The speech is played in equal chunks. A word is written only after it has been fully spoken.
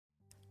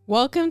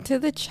Welcome to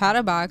the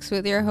Chatterbox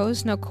with your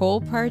host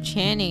Nicole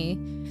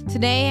Parchani.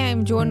 Today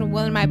I'm joined with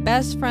one of my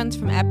best friends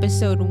from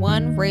episode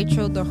 1,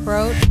 Rachael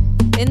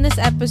DeGroot. In this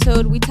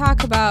episode we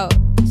talk about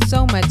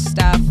so much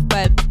stuff,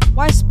 but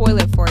why spoil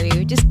it for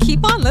you? Just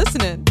keep on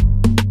listening.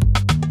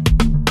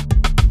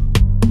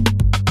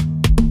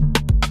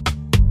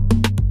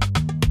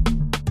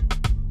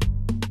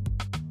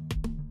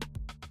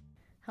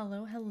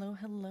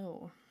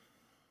 Hello.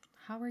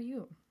 How are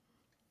you?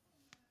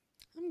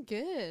 I'm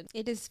good.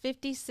 It is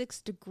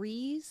 56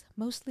 degrees,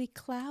 mostly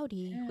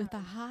cloudy, Yeah. with a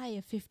high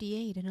of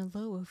 58 and a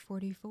low of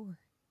 44.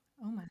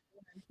 Oh my.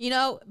 You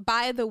know,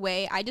 by the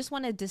way, I just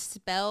want to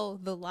dispel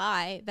the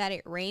lie that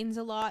it rains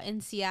a lot in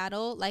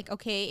Seattle. Like,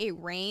 okay, it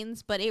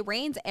rains, but it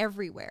rains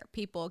everywhere.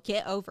 People,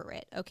 get over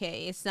it,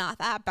 okay? It's not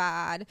that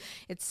bad.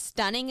 It's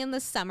stunning in the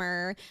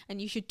summer, and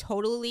you should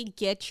totally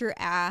get your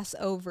ass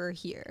over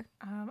here.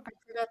 I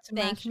forgot to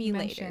Thank me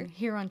mention later.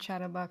 here on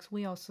Chatterbox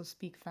we also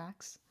speak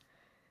facts.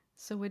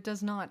 So it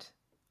does not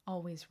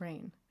always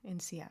rain in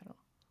Seattle.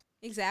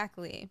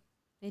 Exactly.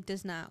 It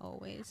does not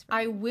always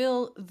I rain.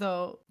 will,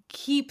 though,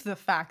 keep the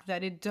fact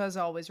that it does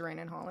always rain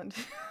in Holland.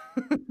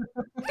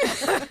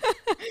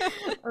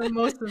 Or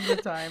most of the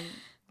time.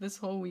 This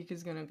whole week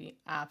is going to be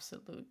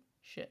absolute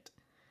shit.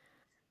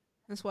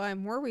 That's why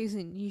more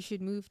reason you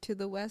should move to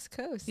the West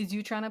Coast. Is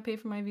you trying to pay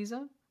for my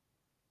visa?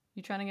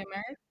 You trying to get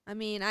married? I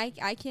mean, I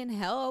can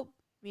help.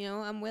 You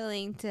know, I'm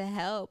willing to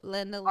help,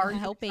 lend a Are you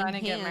helping trying to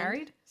get hand.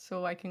 married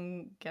so I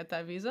can get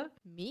that visa?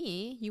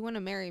 Me? You want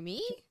to marry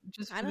me?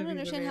 Just I for the don't visa,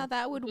 understand babe. how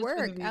that would Just for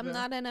the work. I'm visa.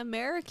 not an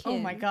American. Oh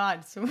my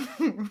God! So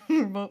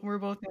we're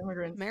both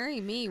immigrants. Marry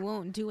me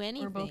won't do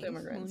anything. We're both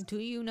immigrants. Won't do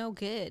you no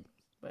good.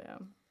 But yeah.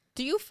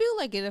 Do you feel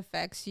like it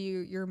affects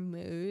your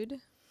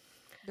mood?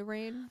 The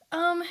rain?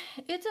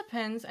 It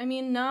depends. I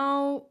mean,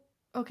 now,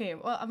 okay.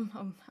 Well,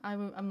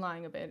 I'm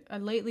lying a bit.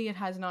 Lately, it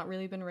has not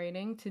really been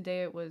raining.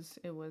 Today, it was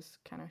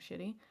kind of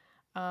shitty.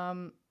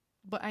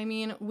 But I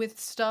mean, with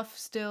stuff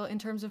still in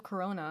terms of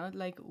Corona,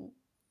 like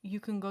you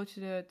can go to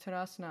the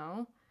terrace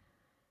now,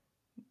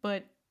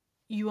 but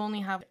you only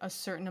have a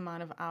certain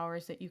amount of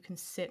hours that you can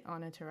sit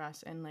on a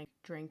terrace and like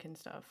drink and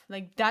stuff.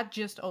 Like that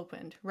just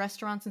opened.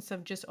 Restaurants and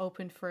stuff just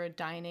opened for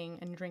dining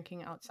and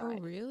drinking outside.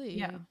 Oh, really?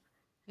 Yeah.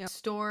 Yeah.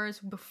 Stores,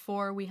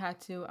 before we had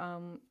to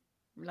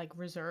like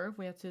reserve,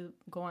 we had to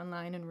go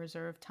online and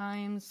reserve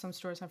times. Some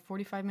stores have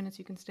 45 minutes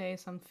you can stay,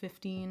 some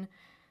 15,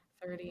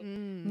 30.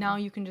 Now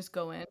you can just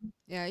go in.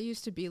 Yeah, it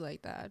used to be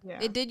like that. Yeah.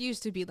 It did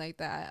used to be like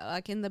that.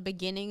 Like in the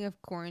beginning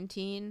of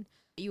quarantine,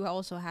 you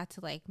also had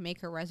to like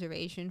make a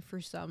reservation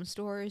for some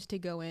stores to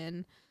go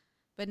in.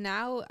 But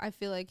now I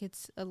feel like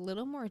it's a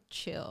little more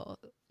chill,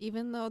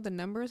 even though the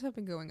numbers have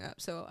been going up.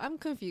 So I'm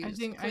confused. I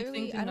think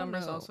Clearly, the I don't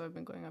numbers know. also have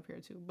been going up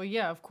here too. But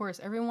yeah, of course,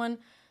 everyone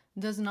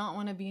does not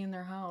want to be in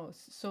their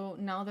house. So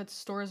now that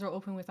stores are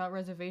open without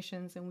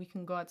reservations and we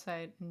can go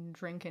outside and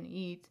drink and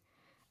eat,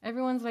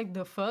 everyone's like,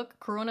 the fuck?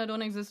 Corona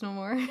don't exist no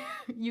more.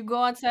 You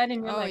go outside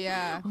and you're Oh, like,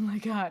 yeah. oh my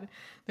God,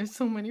 there's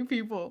so many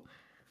people.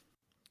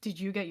 Did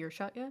you get your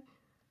shot yet?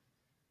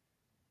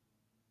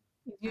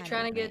 You I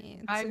trying to don't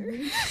get know answer.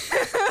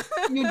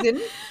 5G? You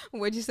didn't?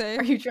 What'd you say?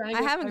 Are you trying to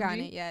I get haven't 5G? gotten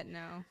it yet.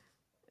 No.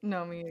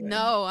 No, me either.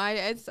 No,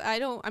 I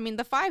don't. I mean,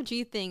 the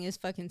 5G thing is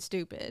fucking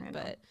stupid. I know.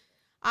 But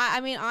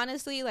I mean,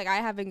 honestly, like I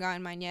haven't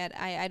gotten mine yet.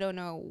 I don't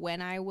know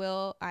when I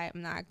will. I'm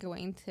not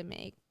going to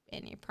make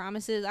any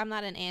promises. I'm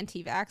not an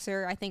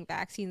anti-vaxxer. I think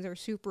vaccines are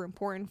super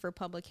important for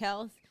public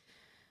health.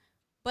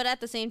 But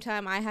at the same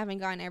time, I haven't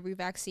gotten every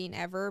vaccine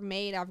ever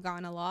made. I've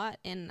gotten a lot,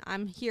 and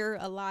I'm here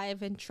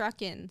alive and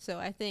trucking. So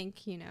I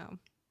think, Yeah,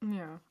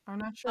 I'm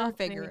not sure I'll if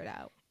figure it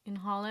out. in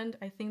Holland,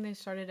 I think they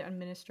started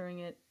administering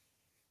it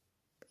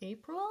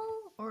April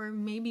or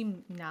maybe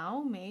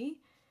now, May,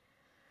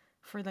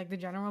 for like the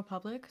general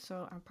public.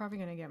 So I'm probably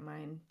gonna get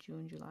mine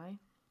June, July.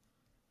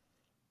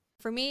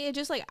 For me, it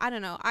just like, I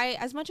don't know.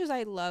 As much as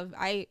I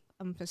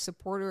am a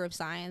supporter of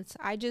science,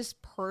 I just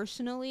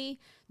personally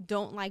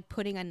don't like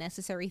putting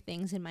unnecessary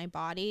things in my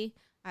body.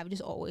 I've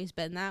just always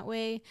been that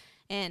way.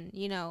 And,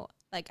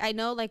 like I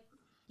know like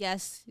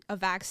yes, a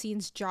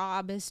vaccine's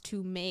job is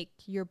to make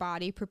your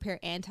body prepare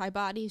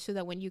antibodies so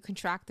that when you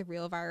contract the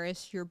real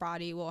virus, your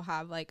body will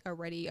have like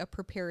already a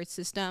prepared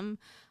system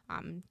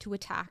to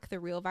attack the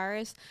real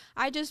virus.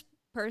 I just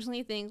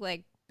personally think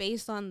like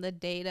based on the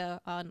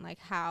data on like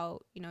how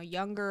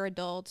younger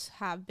adults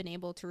have been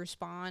able to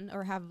respond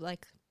or have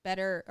like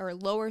better or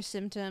lower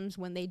symptoms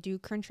when they do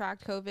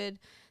contract COVID,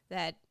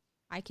 that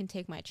I can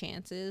take my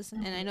chances.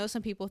 And I know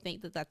some people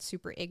think that that's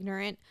super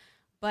ignorant,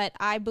 but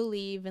I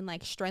believe in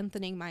like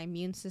strengthening my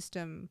immune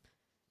system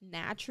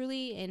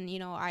naturally. And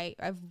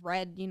I've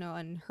read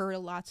and heard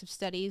lots of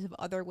studies of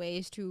other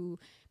ways to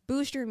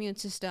boost your immune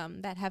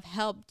system that have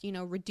helped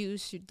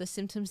reduce the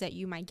symptoms that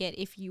you might get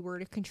if you were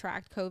to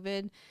contract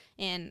COVID.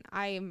 And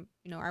I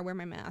wear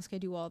my mask, I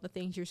do all the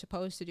things you're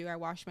supposed to do, I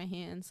wash my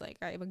hands, like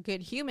I'm a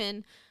good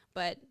human.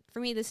 But for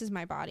me, this is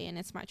my body and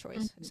it's my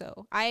choice.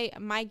 So I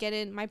might get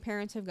it. My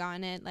parents have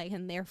gotten it, like,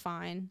 and they're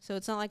fine. So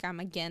it's not like I'm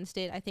against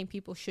it. I think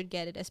people should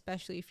get it,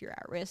 especially if you're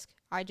at risk.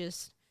 I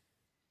just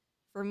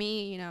for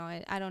me, you know,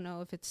 I don't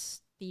know if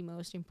it's the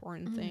most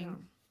important Yeah.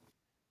 thing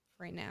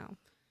right now.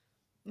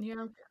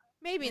 Yeah,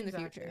 Maybe in the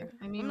exactly. future.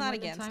 I I'm mean, not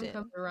when the against time it,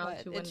 comes around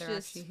but to when it's they're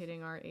actually just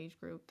hitting our age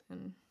group,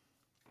 then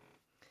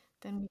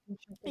we can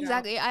check it out.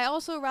 exactly. I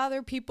also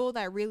rather people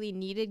that really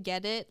need it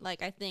get it.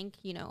 Like I think,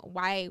 you know,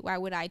 why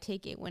would I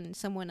take it when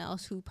someone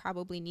else who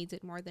probably needs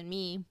it more than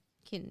me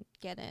can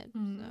get it?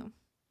 Mm. So,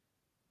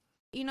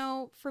 you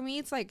know, for me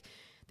it's like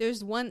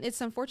there's one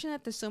it's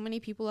unfortunate that so many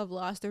people have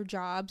lost their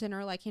jobs and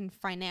are like in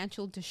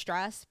financial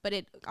distress, but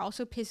it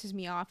also pisses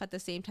me off at the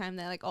same time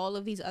that like all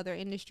of these other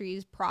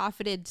industries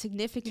profited Yeah.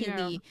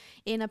 significantly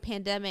in a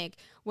pandemic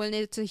when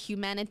it's a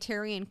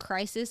humanitarian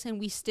crisis and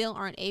we still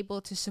aren't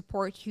able to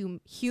support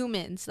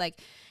humans, like,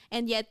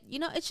 and yet, you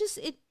know, it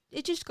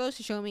just goes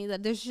to show me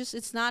that there's just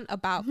it's not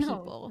about No, it's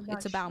people,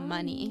 it's about about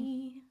money.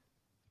 shiny.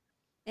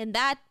 And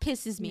that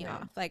pisses me Yeah.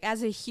 off. Like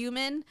as a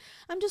human,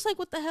 I'm just like,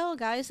 what the hell,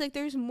 guys? Like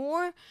there's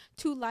more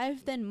to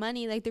life than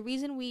money. Like the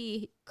reason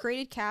we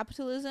created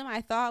capitalism,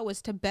 I thought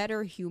was to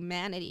better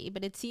humanity,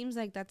 but it seems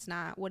like that's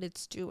not what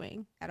it's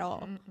doing at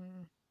all.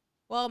 Mm-mm.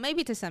 Well,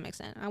 maybe to some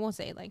extent. I won't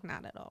say like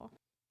not at all.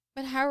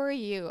 But how are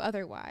you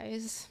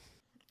otherwise?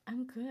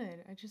 I'm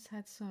good. I just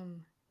had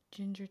some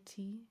ginger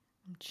tea.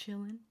 I'm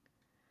chilling.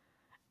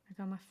 I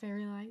got my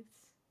fairy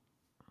lights.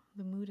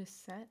 The mood is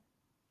set.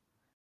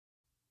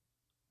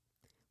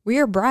 We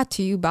are brought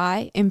to you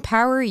by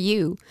Empower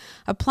You.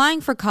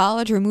 Applying for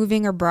college or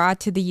moving abroad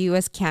to the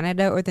US,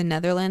 Canada, or the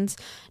Netherlands?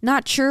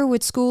 Not sure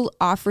what school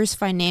offers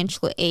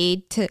financial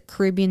aid to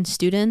Caribbean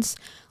students?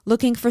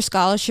 Looking for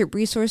scholarship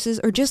resources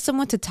or just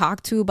someone to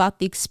talk to about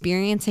the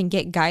experience and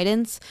get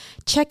guidance?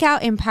 Check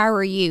out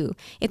Empower You.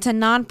 It's a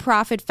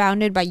nonprofit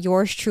founded by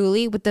yours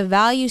truly with the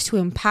values to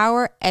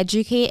empower,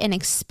 educate, and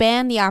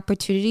expand the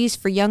opportunities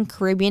for young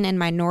Caribbean and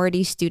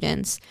minority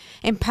students.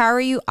 Empower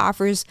You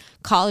offers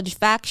college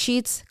fact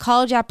sheets,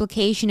 college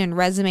application and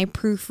resume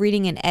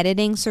proofreading and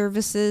editing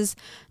services,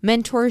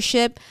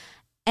 mentorship,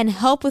 and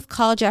help with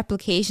college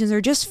applications or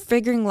just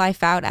figuring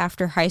life out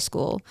after high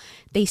school.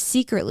 They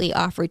secretly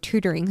offer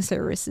tutoring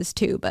services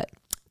too, but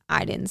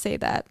I didn't say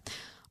that.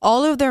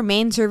 All of their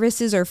main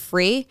services are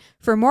free.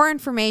 For more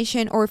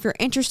information or if you're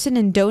interested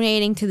in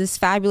donating to this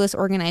fabulous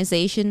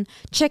organization,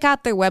 check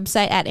out their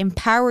website at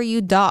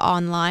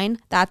empoweryou.online.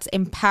 That's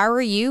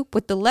empower you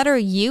with the letter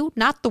U,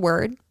 not the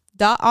word,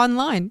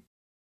 .online.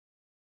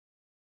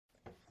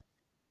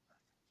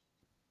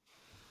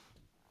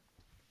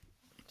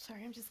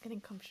 Sorry, I'm just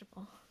getting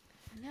comfortable.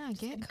 Yeah,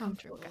 Just get getting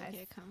comfortable, guys.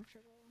 get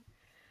comfortable.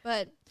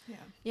 But Yeah.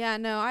 yeah,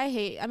 no, I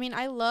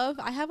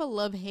have a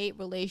love-hate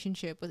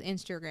relationship with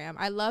Instagram.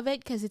 I love it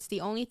because it's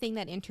the only thing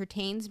that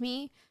entertains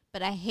me,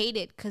 but I hate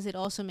it because it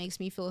also makes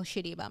me feel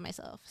shitty about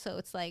myself. So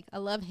it's like a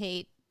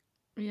love-hate.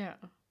 Yeah.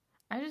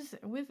 I just,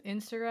 with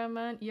Instagram,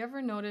 man, you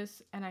ever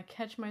notice, and I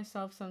catch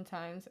myself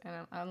sometimes,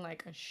 and I'm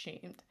like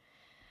ashamed.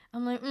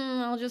 I'm like,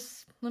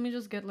 let me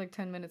just get like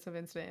 10 minutes of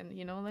Insta and,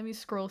 let me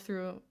scroll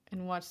through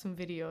and watch some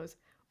videos.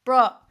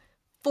 Bruh,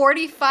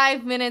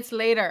 45 minutes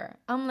later,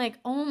 I'm like,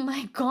 oh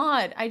my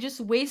God, I just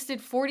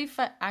wasted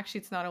 45. Actually,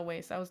 it's not a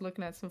waste. I was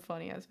looking at some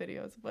funny ass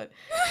videos, but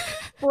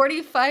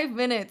 45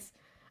 minutes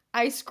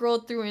I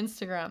scrolled through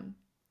Instagram.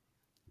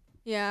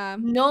 Yeah.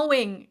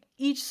 Knowing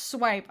each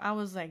swipe, I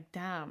was like,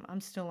 damn,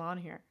 I'm still on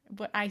here.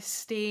 But I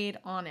stayed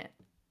on it.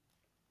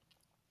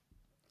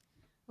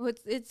 Well,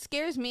 it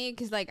scares me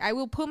because like I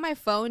will put my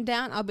phone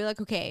down. I'll be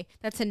like, okay,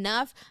 that's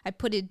enough. I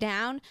put it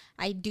down.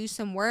 I do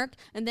some work,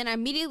 and then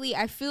immediately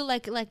I feel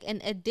like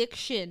an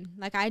addiction.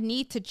 Like I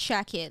need to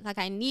check it. Like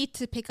I need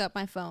to pick up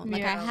my phone.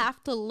 Like I Yeah.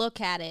 have to look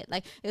at it.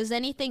 Like is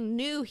anything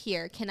new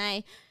here?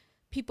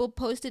 People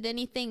posted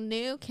anything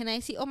new? Can I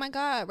see? Oh my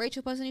God,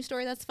 Rachel posted a new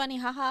story. That's funny.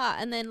 Haha.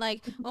 And then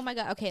like, oh my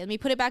God. Okay, let me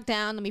put it back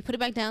down. Let me put it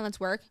back down. Let's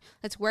work.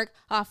 Let's work.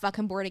 Oh fuck,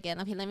 I'm bored again.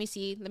 Okay, let me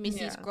see. Let me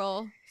see. Yeah.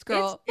 Scroll.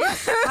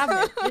 It's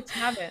habit. It's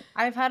habit.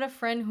 I've had a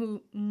friend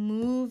who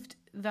moved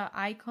the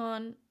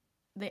icon,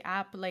 the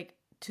app, like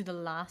to the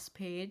last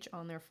page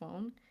on their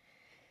phone,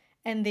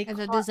 and they And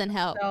that caught doesn't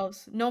help.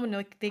 themselves. No,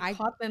 like they I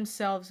caught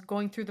themselves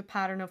going through the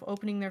pattern of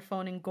opening their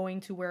phone and going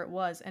to where it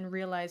was, and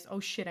realized,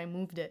 oh shit, I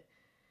moved it.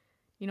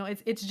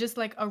 It's just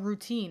like a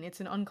routine. It's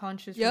an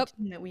unconscious Yep.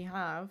 routine that we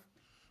have,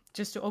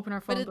 just to open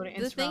our But phone, go to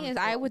the thing Instagram. is,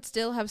 I would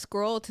still have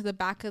scrolled to the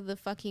back of the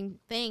fucking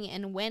thing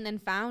and went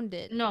and found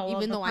it, No, well,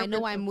 even the though I know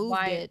purpose I of moved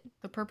why it,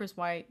 the purpose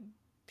why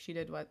she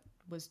did what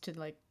was to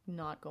like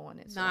not go on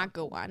it. So not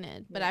go on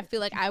it. But yeah, I feel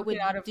like she I took would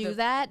it out of do the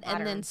that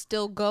and then pattern.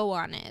 still go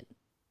on it.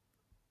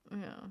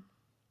 Yeah.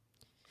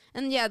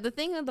 And yeah, the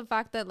thing of the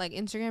fact that like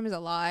Instagram is a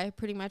lie,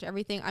 pretty much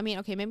everything. I mean,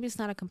 okay, maybe it's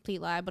not a complete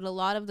lie, but a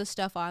lot of the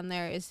stuff on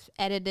there is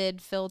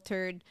edited,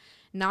 filtered,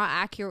 not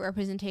accurate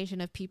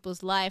representation of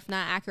people's life,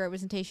 not accurate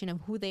representation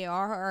of who they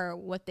are or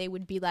what they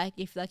would be like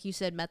if, like you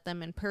said, met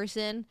them in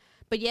person.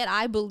 But yet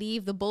I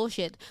believe the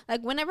bullshit.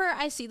 Like whenever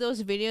I see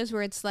those videos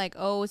where it's like,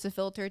 oh, it's a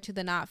filter to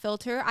the not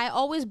filter, I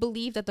always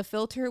believe that the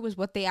filter was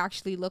what they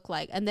actually look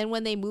like. And then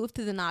when they move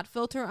to the not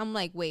filter, I'm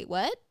like, wait,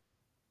 what?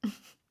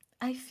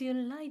 I feel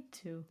lied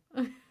to.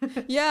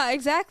 Yeah,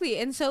 exactly.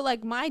 And so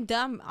like my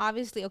dumb,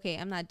 obviously, okay,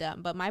 I'm not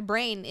dumb, but my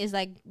brain is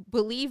like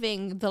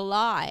believing the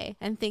lie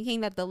and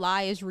thinking that the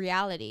lie is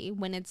reality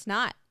when it's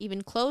not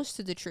even close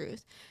to the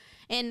truth.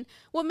 And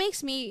what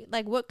makes me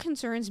like what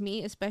concerns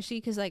me, especially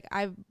because like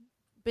I've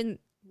been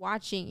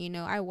watching,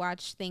 I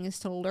watch things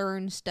to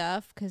learn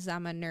stuff because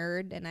I'm a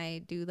nerd and I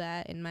do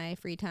that in my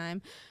free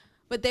time.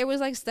 But there was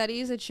like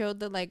studies that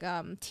showed that like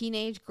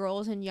teenage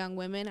girls and young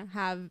women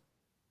have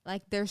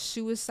like their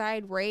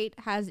suicide rate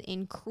has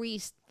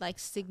increased like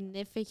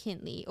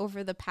significantly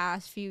over the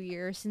past few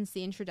years since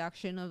the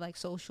introduction of like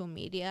social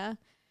media.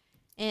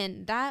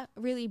 And that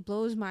really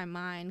blows my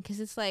mind because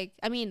it's like,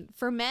 I mean,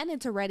 for men,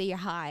 it's already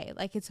high.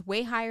 Like, it's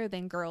way higher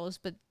than girls,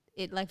 but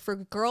it, like, for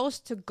girls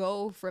to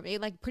go from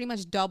it, like, pretty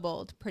much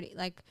doubled, pretty,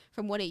 like,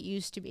 from what it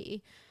used to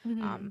be.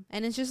 Mm-hmm.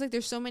 And it's just like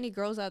there's so many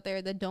girls out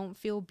there that don't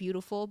feel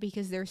beautiful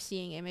because they're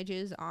seeing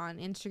images on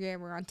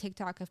Instagram or on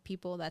TikTok of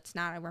people that's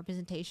not a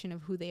representation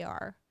of who they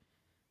are.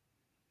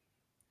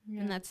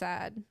 Yeah. And that's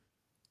sad.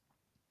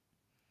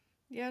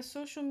 Yeah,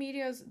 social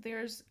media's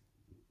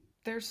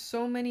there's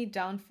so many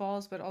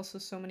downfalls, but also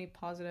so many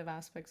positive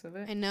aspects of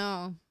it. I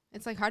know.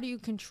 It's like, how do you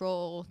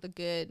control the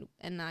good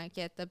and not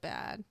get the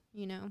bad,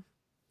 you know?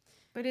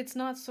 But it's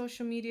not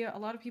social media. A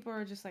lot of people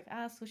are just like,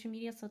 social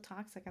media is so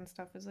toxic and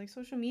stuff. It's like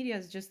social media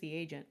is just the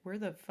agent. We're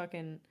the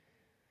fucking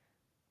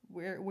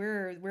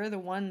we're the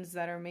ones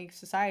that are make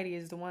society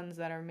is the ones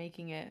that are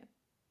making it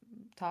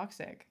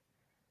toxic.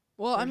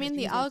 Well, We're I just mean, the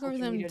using social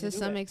algorithm media to to do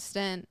some it.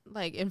 extent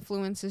like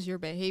influences your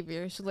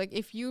behavior. So like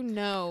if you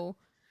know,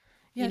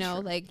 Yeah,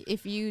 true. like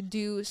if you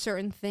do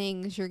certain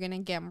things, you're going to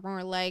get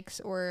more likes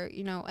or,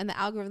 and the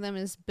algorithm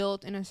is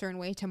built in a certain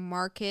way to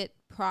market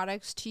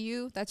products to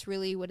you. That's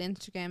really what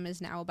Instagram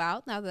is now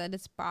about. Now that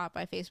it's bought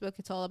by Facebook,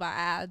 it's all about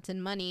ads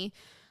and money.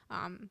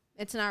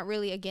 It's not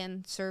really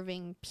again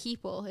serving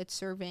people, it's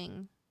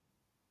serving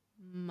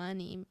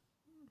money.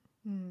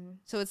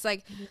 So it's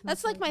like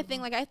that's like my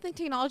thing. Like I think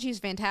technology is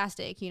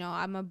fantastic.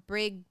 I'm a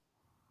big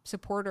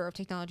supporter of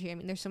technology. I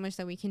mean, there's so much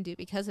that we can do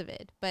because of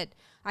it. But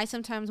I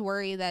sometimes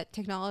worry that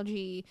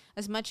technology,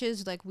 as much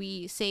as like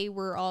we say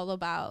we're all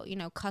about,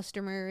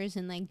 customers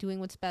and like doing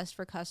what's best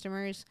for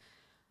customers,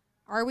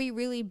 are we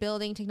really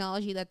building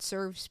technology that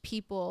serves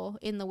people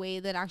in the way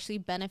that actually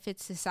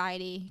benefits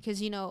society?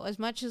 Because, as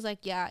much as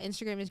like, yeah,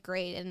 Instagram is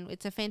great and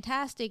it's a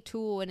fantastic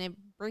tool and it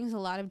brings a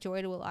lot of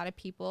joy to a lot of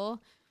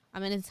people. I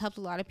mean, it's helped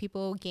a lot of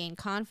people gain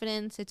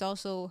confidence. It's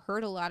also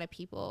hurt a lot of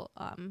people,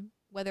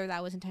 whether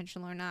that was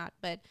intentional or not.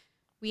 But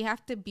we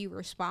have to be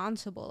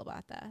responsible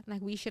about that.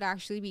 Like, we should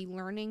actually be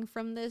learning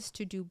from this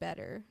to do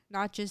better,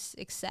 not just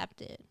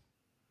accept it.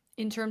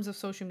 In terms of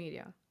social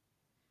media.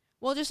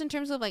 Well, just in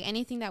terms of like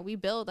anything that we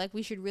build, like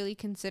we should really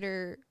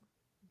consider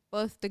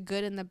both the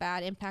good and the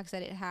bad impacts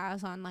that it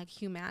has on like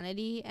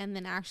humanity and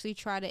then actually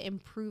try to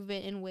improve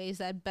it in ways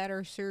that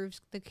better serves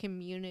the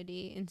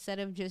community instead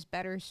of just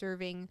better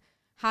serving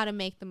how to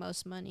make the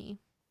most money.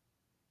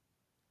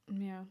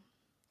 Yeah.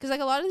 Because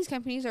like a lot of these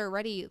companies are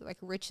already like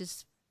rich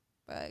as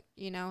fuck,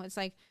 it's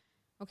like,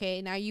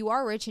 okay, now you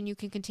are rich and you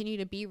can continue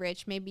to be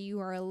rich. Maybe you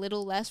are a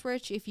little less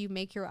rich if you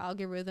make your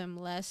algorithm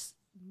less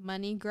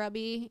money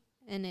grubby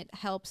and it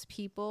helps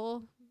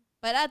people.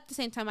 But at the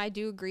same time, I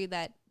do agree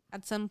that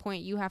at some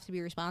point you have to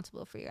be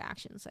responsible for your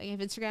actions. Like if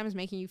Instagram is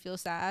making you feel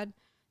sad,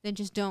 then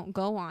just don't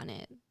go on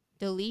it.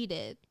 Delete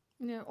it.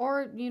 Yeah,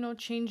 or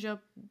change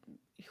up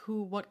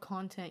what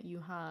content you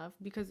have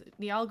because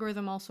the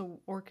algorithm also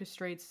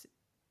orchestrates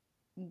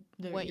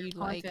What your you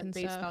like content and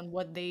based stuff. on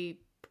what they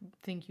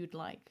think you'd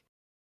like.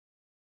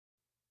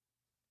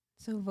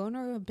 So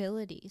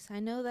vulnerabilities.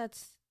 I know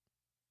that's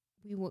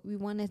we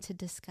wanted to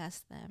discuss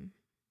them.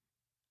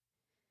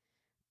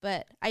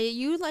 But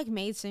you like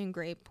made some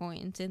great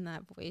points in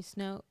that voice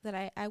note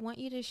that I want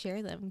you to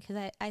share them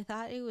because I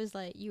thought it was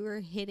like you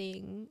were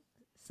hitting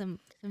some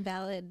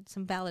valid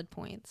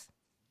points.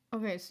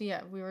 Okay, so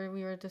yeah, we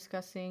were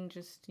discussing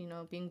just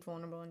being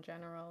vulnerable in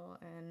general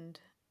and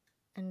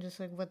just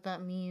like what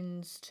that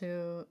means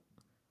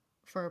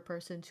for a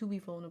person to be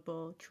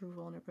vulnerable, true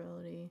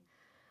vulnerability.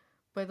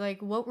 But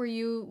like, what were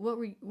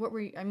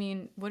I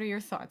mean, what are your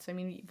thoughts? I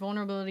mean,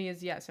 vulnerability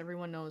is, yes,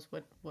 everyone knows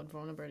what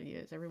vulnerability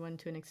is. Everyone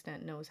to an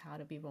extent knows how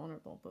to be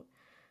vulnerable. But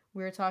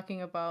we were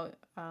talking about,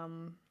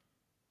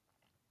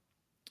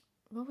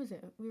 what was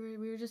it?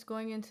 We were just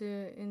going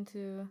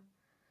into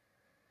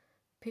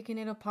picking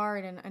it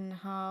apart and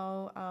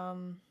how,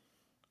 I'm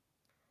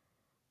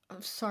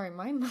sorry,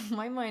 my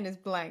mind is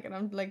blank and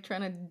I'm like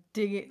trying to No,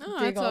 dig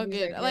that's all all these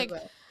good. ideas Like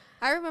out.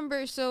 I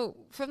remember so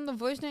from the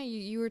voice note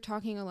you were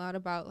talking a lot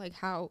about like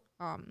how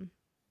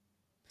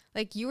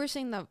like you were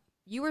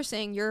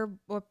saying your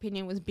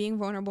opinion was being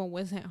vulnerable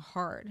wasn't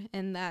hard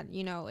and that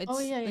Oh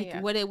it's yeah, yeah, like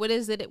yeah. what it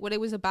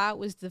was about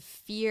was the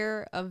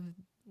fear of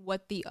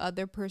what the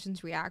other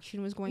person's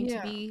reaction was going to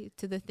Yeah. be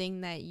to the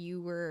thing that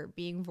you were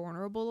being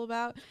vulnerable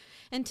about.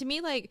 And to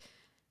me, like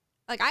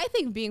like I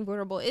think being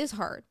vulnerable is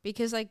hard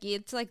because like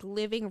it's like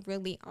living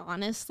really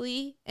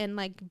honestly and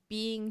like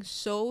being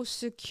so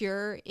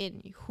secure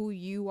in who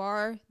you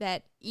are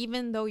that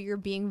even though you're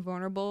being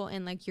vulnerable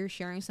and like you're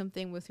sharing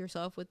something with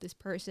yourself with this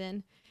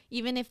person,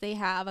 even if they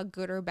have a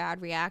good or bad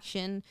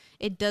reaction,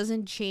 it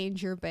doesn't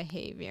change your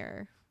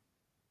behavior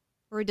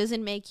or it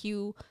doesn't make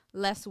you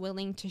less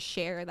willing to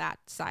share that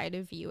side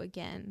of you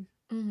again,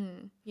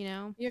 Mm-hmm. you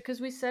know? Yeah, because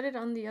we said it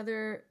on the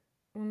other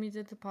when we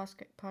did the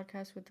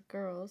podcast with the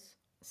girls.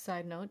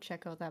 Side note,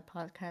 check out that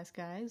podcast,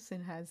 guys.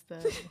 It has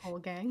the whole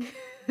gang.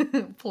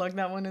 Plug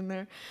that one in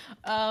there.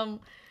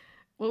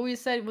 What we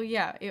said, well,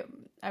 yeah,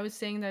 I was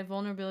saying that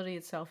vulnerability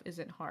itself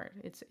isn't hard.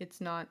 It's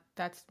not.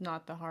 That's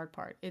not the hard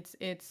part.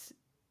 It's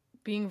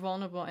being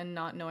vulnerable and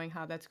not knowing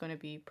how that's going to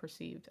be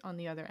perceived on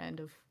the other end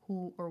of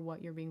who or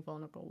what you're being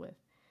vulnerable with.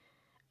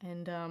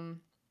 And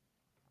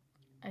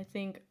I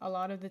think a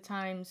lot of the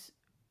times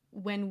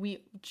when we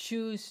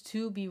choose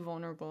to be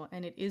vulnerable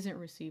and it isn't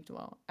received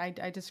well, I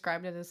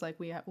described it as like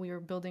we are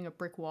building a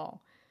brick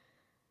wall,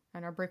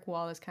 and our brick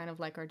wall is kind of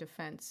like our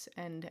defense.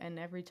 And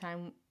every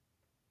time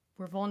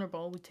we're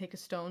vulnerable, we take a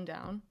stone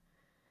down,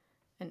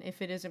 and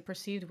if it isn't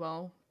perceived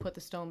well, put the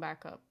stone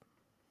back up.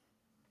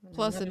 And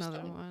Plus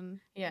another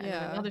one. Yeah, and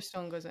then another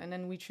stone goes in, and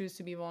then we choose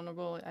to be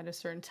vulnerable at a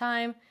certain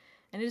time,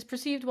 and it is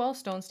perceived well,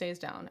 stone stays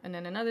down. And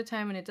then another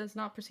time, and it does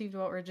not perceived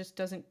well, or it just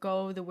doesn't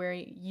go the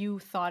way you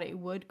thought it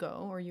would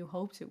go, or you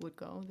hoped it would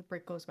go, the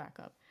brick goes back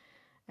up.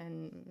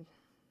 And,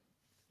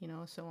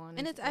 so on.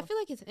 And I feel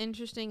like it's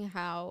interesting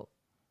how,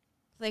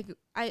 like,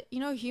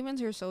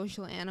 humans are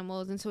social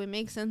animals, and so it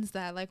makes sense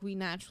that, like, we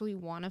naturally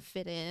want to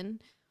fit in.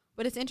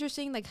 But it's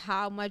interesting, like,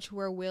 how much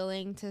we're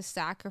willing to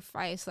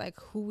sacrifice, like,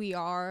 who we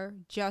are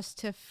just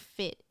to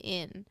fit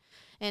in.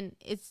 And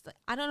it's,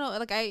 I don't know,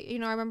 like, I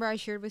remember I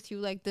shared with you,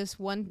 like, this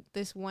one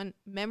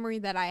memory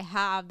that I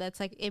have that's,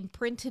 like,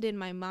 imprinted in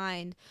my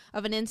mind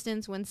of an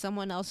instance when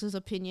someone else's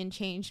opinion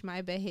changed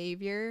my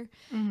behavior.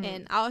 Mm-hmm.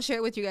 And I'll share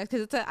it with you guys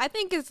because I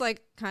think it's,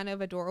 like, kind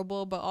of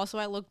adorable, but also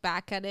I look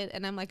back at it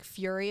and I'm, like,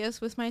 furious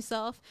with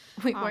myself.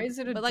 Wait, why is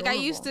it adorable? But, like, I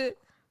used to,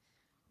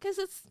 because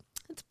it's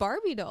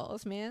Barbie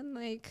dolls, man.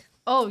 Like,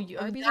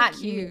 Barbies are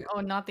cute.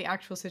 Oh, not the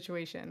actual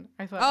situation.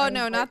 I thought. Oh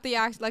no, not the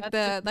act. Like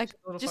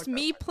just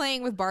me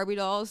playing with Barbie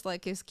dolls,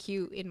 like, is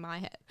cute in my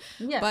head.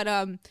 Yeah. But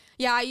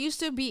yeah, I used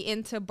to be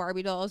into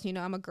Barbie dolls.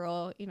 I'm a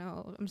girl.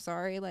 I'm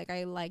sorry. Like,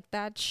 I like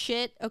that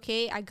shit.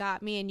 Okay, I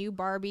got me a new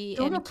Barbie.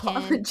 Don't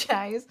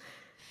apologize.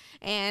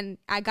 And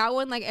I got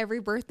one like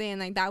every birthday, and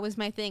like that was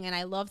my thing, and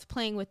I loved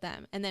playing with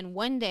them. And then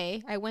one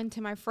day I went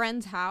to my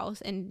friend's house,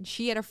 and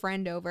she had a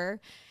friend over.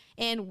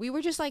 And we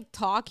were just like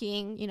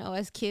talking,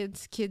 as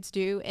kids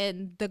do.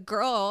 And the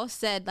girl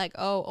said like,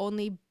 oh,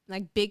 only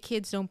like big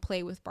kids don't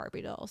play with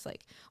Barbie dolls.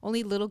 Like,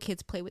 only little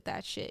kids play with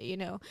that shit,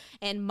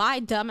 And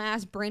my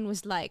dumbass brain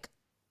was like,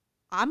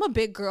 I'm a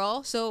big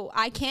girl, so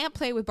I can't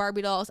play with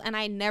Barbie dolls, and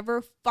I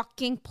never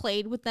fucking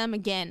played with them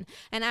again.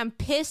 And I'm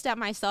pissed at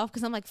myself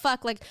because I'm like,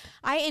 fuck, like,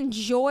 I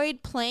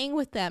enjoyed playing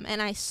with them,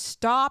 and I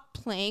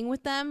stopped playing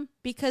with them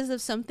because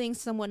of something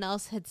someone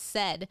else had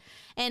said.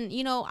 And,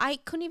 I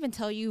couldn't even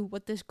tell you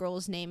what this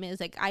girl's name is.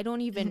 Like, I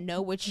don't even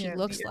know what she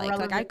looks like.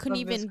 Like, I couldn't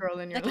even,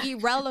 like,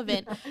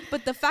 irrelevant.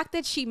 But the fact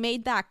that she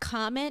made that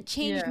comment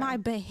changed my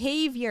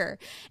behavior.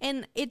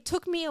 And it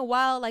took me a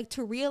while, like,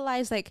 to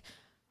realize, like,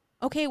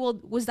 okay, well,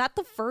 was that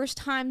the first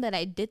time that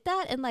I did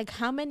that? And like,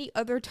 how many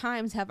other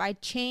times have I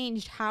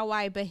changed how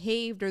I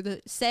behaved or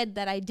said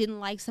that I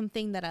didn't like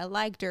something that I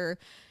liked or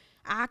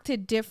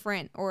acted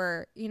different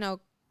or,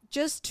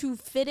 just to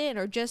fit in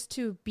or just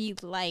to be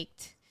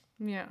liked?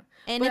 Yeah.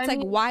 And but it's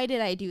like, why did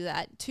I do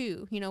that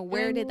too?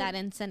 Where did that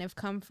incentive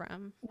come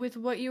from? With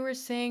what you were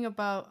saying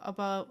about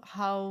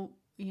how,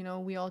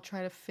 we all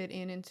try to fit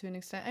into an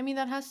extent. I mean,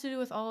 that has to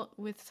do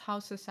with how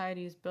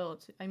society is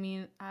built. I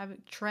mean,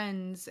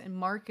 trends and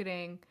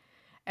marketing,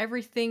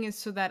 everything is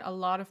so that a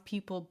lot of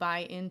people buy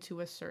into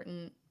a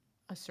certain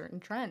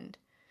trend.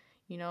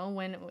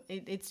 When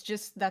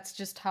that's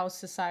just how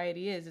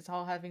society is. It's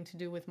all having to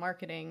do with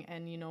marketing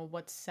and,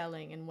 what's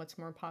selling and what's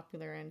more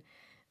popular, and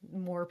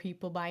more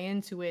people buy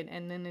into it.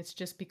 And then it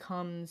just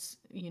becomes,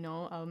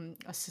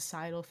 a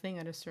societal thing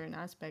at a certain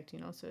aspect,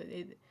 so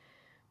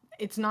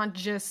it's not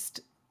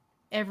just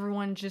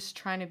everyone just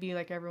trying to be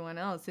like everyone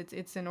else.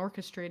 It's an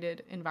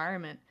orchestrated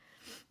environment,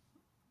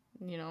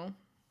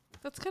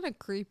 That's kind of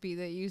creepy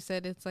that you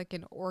said it's like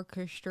an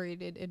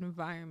orchestrated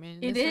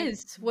environment. It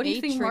is. Like, what do you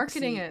think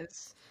marketing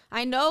is?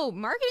 I know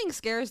marketing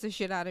scares the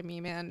shit out of me,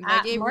 man.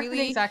 Like, it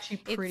marketing's actually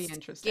pretty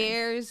interesting.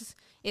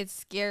 It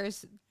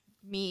scares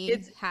me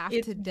half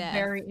to death. It's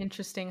very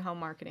interesting how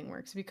marketing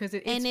works because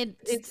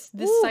it's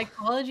the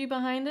psychology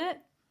behind it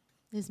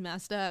is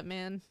messed up,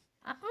 man.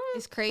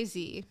 It's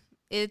crazy.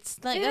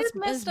 It's like that's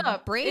messed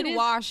up.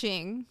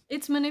 Brainwashing.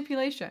 It's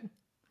manipulation.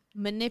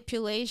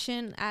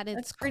 Manipulation at its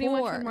That's pretty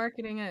much what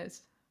marketing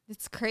is.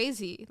 It's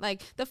crazy.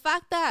 Like, the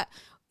fact that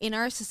in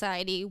our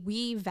society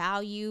we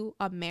value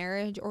a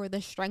marriage or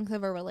the strength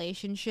of a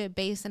relationship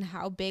based on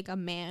how big a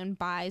man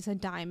buys a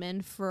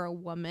diamond for a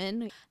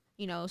woman.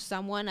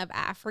 someone of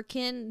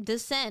African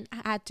descent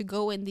had to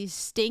go in these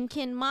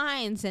stinking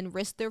mines and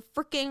risk their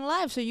freaking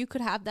lives so you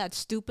could have that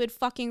stupid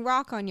fucking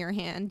rock on your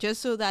hand,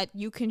 just so that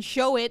you can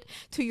show it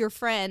to your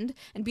friend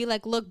and be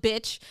like, look,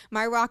 bitch,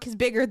 my rock is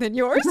bigger than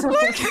yours.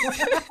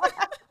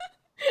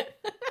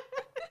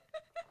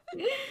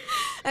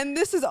 And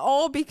this is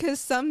all because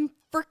some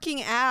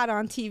freaking ad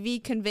on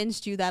TV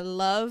convinced you that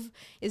love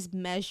is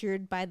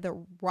measured by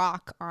the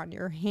rock on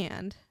your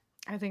hand.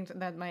 I think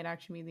that might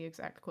actually be the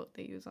exact quote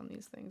they use on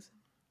these things.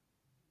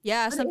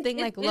 Yeah, but something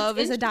like love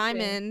is a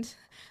diamond.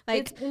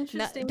 Like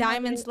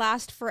diamonds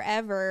last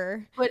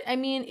forever. But I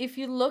mean, if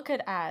you look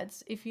at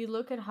ads, if you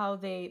look at how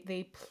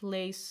they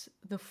place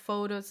the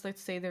photos,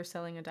 let's say they're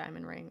selling a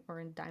diamond ring or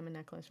a diamond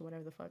necklace or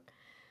whatever the fuck.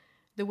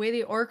 The way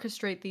they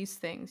orchestrate these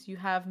things, you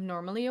have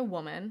normally a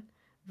woman,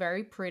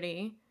 very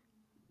pretty.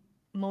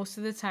 Most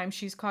of the time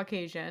she's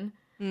Caucasian.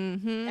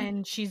 Mm-hmm.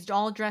 And she's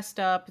all dressed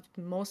up,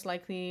 most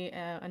likely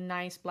a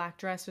nice black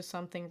dress or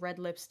something, red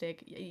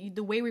lipstick.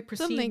 The way we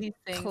perceive something these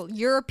things,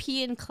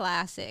 European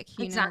classic,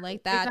 exactly,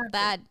 like that. Exactly.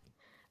 That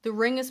the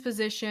ring is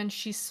positioned.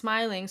 She's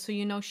smiling, so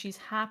she's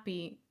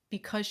happy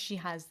because she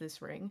has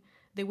this ring.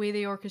 The way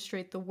they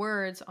orchestrate the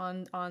words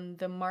on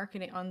the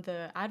marketing, on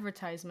the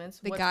advertisements.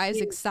 The guy's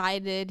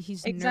excited.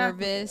 He's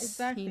nervous.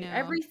 Exactly.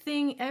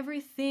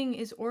 Everything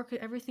is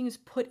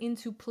put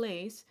into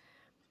place.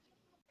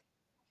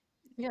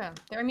 Yeah,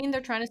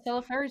 they're trying to sell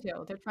a fairy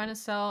tale. They're trying to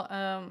sell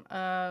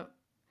an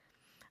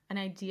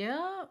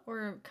idea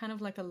or kind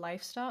of like a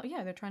lifestyle.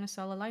 Yeah, they're trying to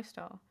sell a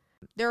lifestyle.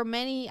 There are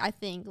many, I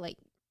think, like,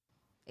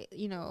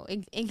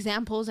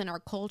 examples in our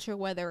culture,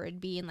 whether it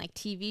be in like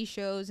TV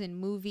shows and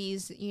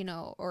movies,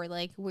 or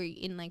like we're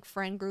in like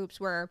friend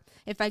groups where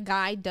if a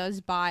guy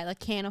does buy, like,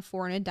 can't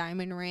afford a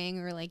diamond ring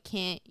or like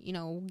can't,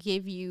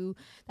 give you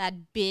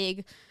that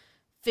big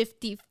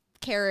 50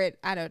 carat,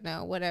 I don't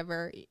know,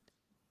 whatever,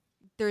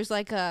 there's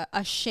like a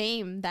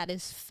shame that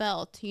is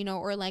felt,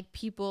 or like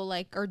people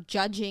like are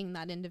judging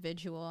that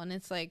individual. And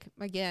it's like,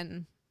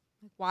 again,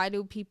 why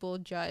do people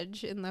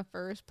judge in the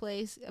first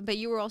place? But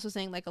you were also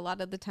saying like a lot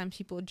of the times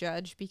people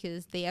judge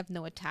because they have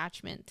no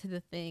attachment to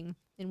the thing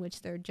in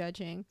which they're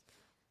judging.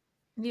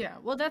 Yeah,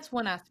 well, that's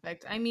one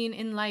aspect. I mean,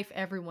 in life,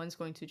 everyone's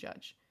going to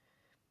judge.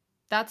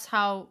 That's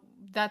how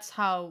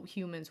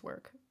humans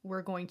work.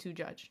 We're going to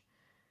judge.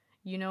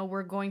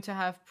 We're going to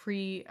have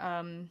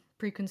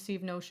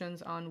preconceived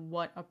notions on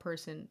what a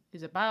person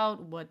is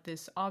about, what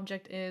this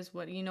object is,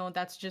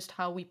 that's just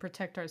how we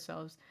protect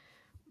ourselves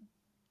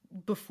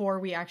before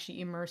we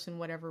actually immerse in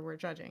whatever we're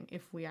judging,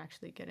 if we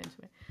actually get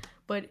into it.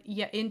 But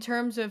yeah, in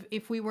terms of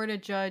if we were to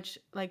judge,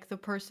 like, the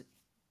person,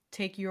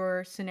 take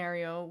your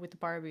scenario with the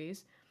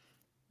Barbies,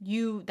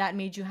 that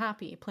made you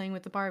happy playing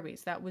with the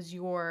Barbies. That was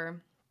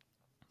your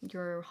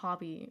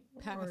hobby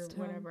or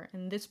whatever.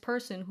 And this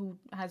person who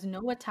has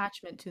no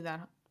attachment to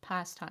that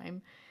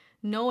pastime,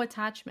 no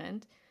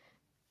attachment,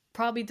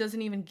 probably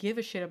doesn't even give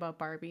a shit about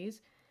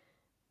Barbies,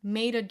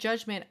 made a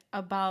judgment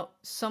about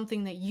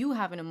something that you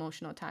have an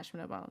emotional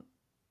attachment about,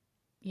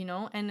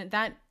 and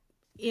that,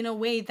 in a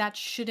way, that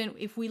shouldn't,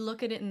 if we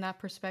look at it in that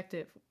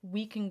perspective,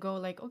 we can go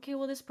like, okay,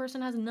 well, this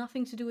person has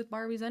nothing to do with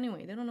Barbies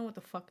anyway. They don't know what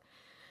the fuck,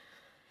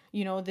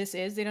 this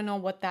is. They don't know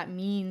what that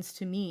means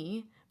to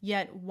me.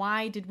 Yet,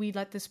 why did we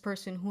let this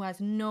person who has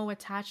no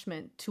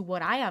attachment to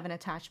what I have an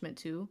attachment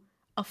to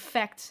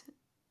affect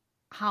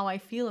how I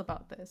feel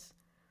about this?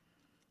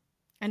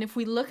 And if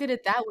we look at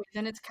it that way,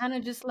 then it's kind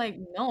of just like,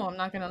 no, I'm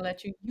not going to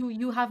let you.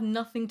 You have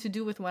nothing to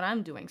do with what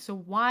I'm doing. So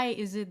why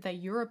is it that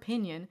your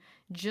opinion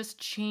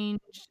just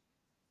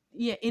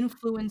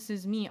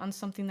influences me on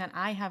something that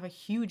I have a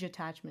huge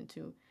attachment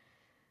to,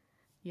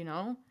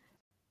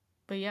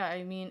 But yeah,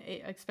 I mean,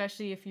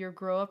 especially if you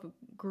grew up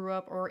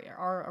or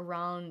are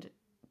around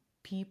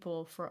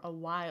people for a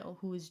while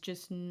who is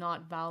just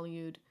not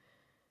valued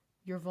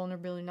your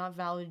vulnerability, not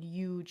valued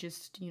you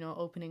just,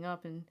 opening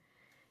up, and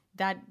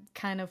that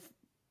kind of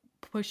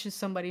pushes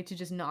somebody to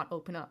just not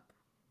open up.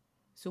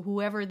 So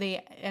whoever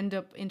they end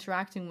up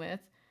interacting with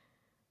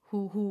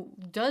who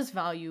does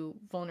value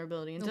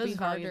vulnerability and does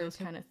value those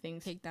kind of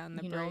things, take down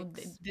the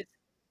brakes.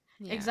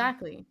 Yeah.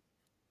 Exactly.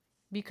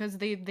 Because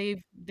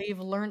they've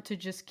learned to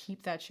just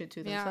keep that shit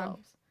to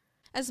themselves.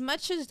 As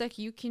much as like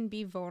you can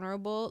be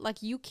vulnerable, like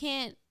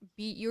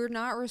you're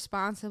not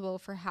responsible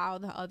for how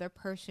the other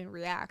person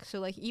reacts. So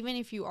like even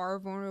if you are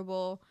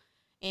vulnerable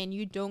and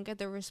you don't get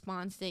the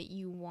response that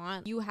you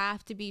want, you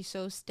have to be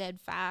so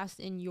steadfast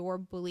in your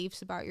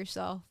beliefs about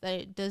yourself that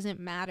it doesn't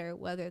matter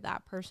whether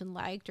that person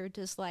liked or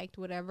disliked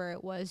whatever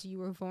it was you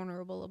were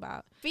vulnerable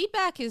about.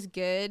 Feedback is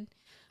good,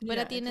 but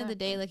at the end of the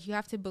day, like, you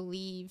have to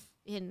believe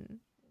in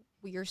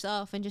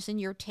yourself and just in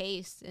your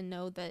taste and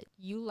know that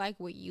you like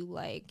what you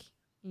like.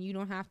 And you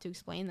don't have to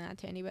explain that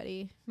to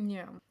anybody.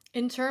 Yeah.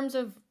 In terms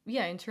of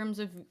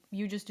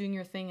you just doing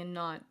your thing and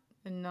not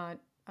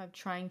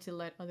trying to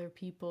let other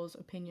people's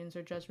opinions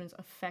or judgments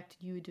affect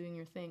you doing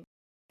your thing.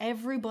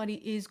 Everybody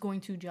is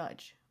going to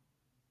judge.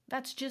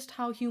 That's just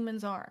how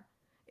humans are.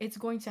 It's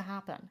going to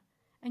happen.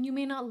 And you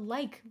may not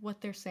like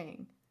what they're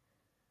saying.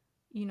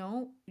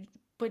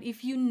 But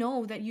if you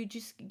know that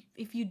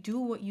if you do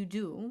what you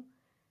do,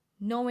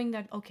 knowing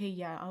that, okay,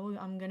 yeah,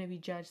 I'm gonna be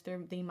judged.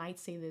 They might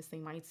say this, they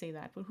might say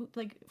that, but who,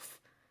 like,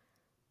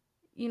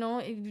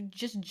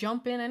 just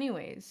jump in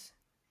anyways,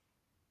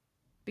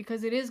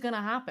 because it is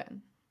gonna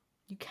happen.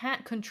 You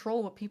can't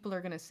control what people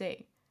are gonna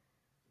say.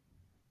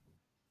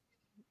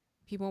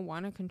 People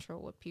want to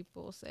control what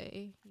people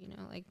say,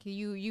 like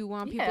you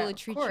want people to Of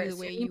treat you the course.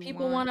 way I mean, you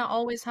people want. want to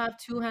always have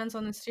two hands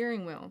on the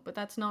steering wheel, but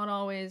that's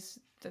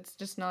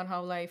just not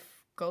how life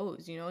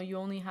goes. You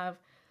only have,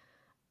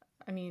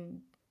 I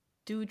mean,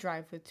 do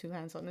drive with two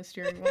hands on the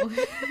steering wheel.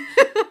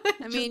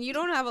 I mean, you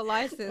don't have a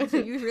license, so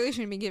you really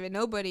shouldn't be giving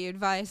nobody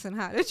advice on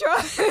how to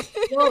drive.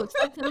 Yo,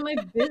 stop telling my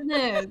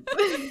business.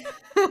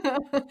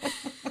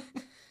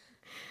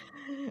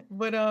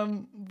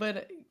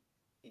 But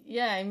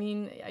yeah, I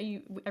mean,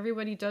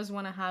 everybody does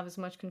want to have as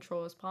much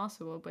control as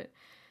possible, but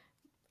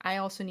I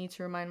also need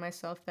to remind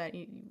myself that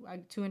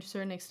to a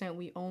certain extent,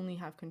 we only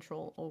have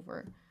control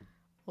over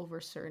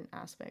certain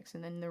aspects,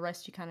 and then the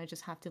rest you kind of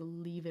just have to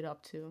leave it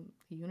up to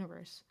the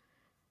universe.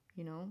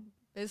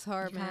 It's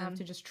hard, You kind of have man.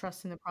 to just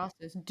trust in the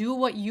process. Do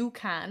what you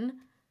can,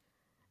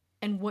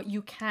 and what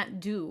you can't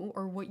do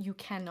or what you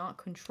cannot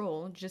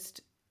control, just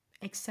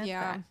accept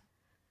that.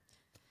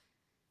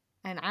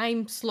 And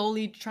I'm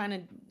slowly trying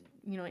to,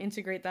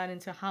 integrate that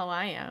into how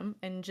I am,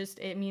 and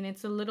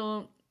it's a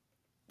little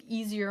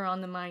easier on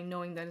the mind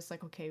knowing that it's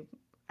like, okay,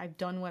 I've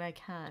done what I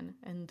can,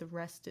 and the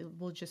rest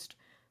will just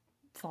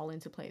fall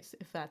into place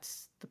if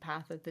that's the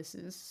path that this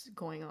is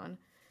going on.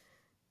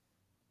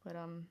 But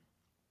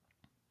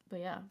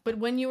yeah. But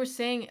when you were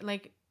saying,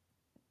 like,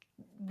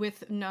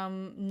 with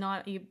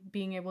not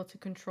being able to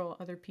control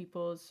other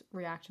people's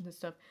reactions and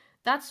stuff,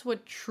 that's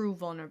what true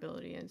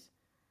vulnerability is.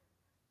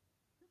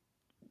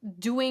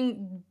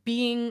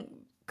 Being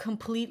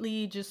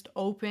completely just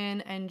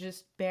open and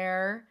just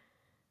bare,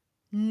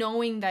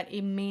 knowing that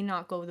it may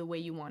not go the way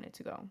you want it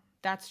to go.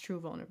 That's true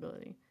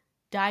vulnerability.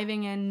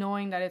 Diving in,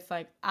 knowing that it's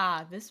like,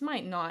 this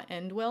might not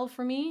end well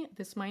for me.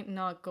 This might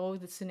not go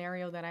the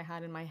scenario that I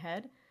had in my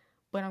head,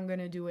 but I'm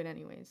gonna do it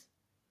anyways.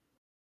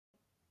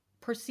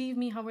 Perceive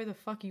me however the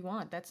fuck you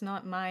want. That's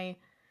not my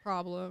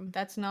problem.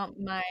 That's not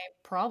my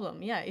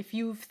problem. Yeah, if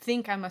you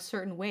think I'm a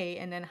certain way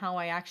and then how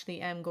I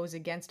actually am goes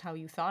against how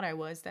you thought I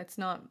was, that's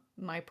not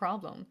my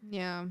problem.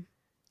 Yeah.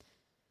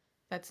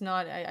 That's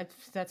not,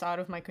 that's out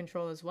of my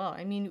control as well.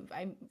 I mean,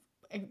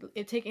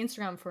 take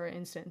Instagram for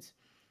instance.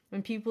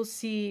 When people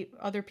see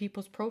other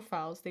people's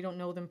profiles, they don't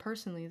know them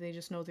personally. They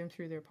just know them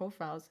through their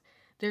profiles.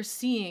 They're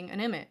seeing an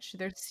image.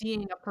 They're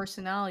seeing a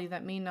personality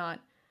that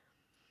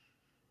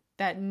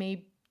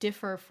may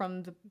differ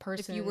from the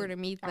person if you were to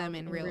meet them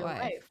in real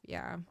life.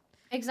 Yeah.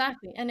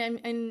 Exactly.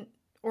 And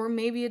or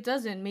maybe it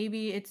doesn't.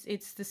 Maybe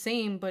it's the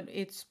same, but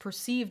it's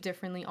perceived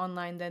differently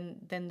online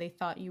than they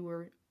thought you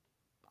were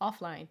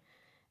offline.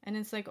 And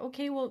it's like,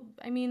 okay, well,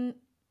 I mean,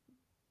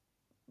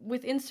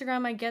 with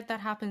Instagram, I get that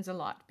happens a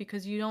lot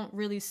because you don't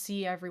really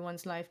see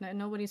everyone's life.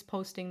 Nobody's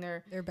posting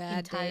their bad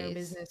entire days.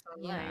 business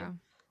online. Yeah.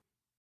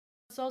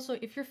 It's also,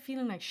 if you're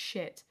feeling like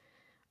shit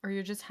or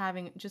you're just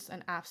having just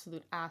an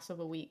absolute ass of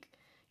a week,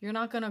 you're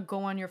not gonna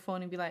go on your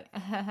phone and be like,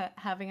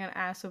 having an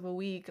ass of a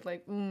week,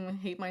 like,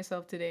 hate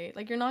myself today.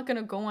 Like, you're not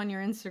gonna go on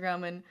your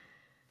Instagram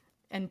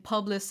and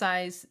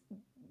publicize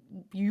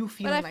you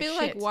feeling like shit. But I feel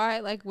like, why,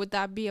 like, would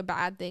that be a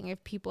bad thing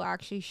if people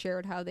actually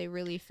shared how they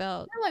really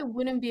felt? No, it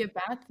wouldn't be a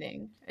bad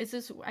thing. It's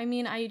just, I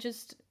mean,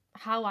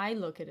 how I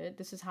look at it,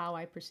 this is how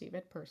I perceive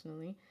it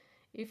personally.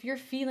 If you're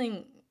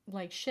feeling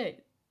like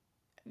shit,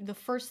 the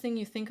first thing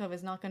you think of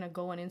is not gonna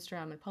go on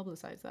Instagram and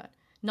publicize that.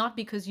 Not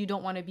because you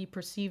don't want to be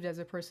perceived as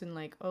a person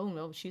like, oh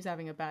no, she's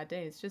having a bad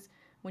day. It's just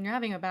when you're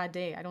having a bad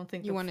day, I don't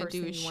think you want to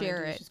do is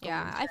share it.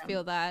 Yeah, I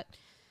feel that.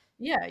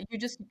 Yeah, you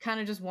just kind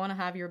of just want to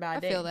have your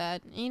bad day. I feel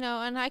that,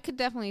 and I could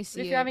definitely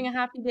see if you're having a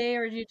happy day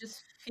or you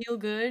just feel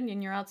good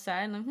and you're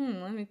outside and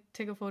like, let me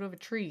take a photo of a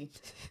tree.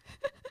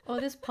 Oh,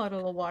 this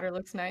puddle of water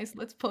looks nice.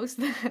 Let's post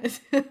that.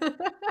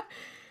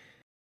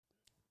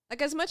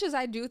 Like, as much as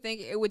I do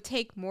think it would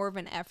take more of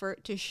an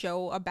effort to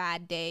show a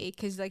bad day,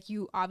 because, like,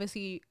 you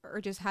obviously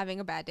are just having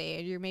a bad day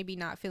and you're maybe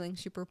not feeling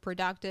super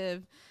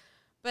productive.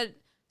 But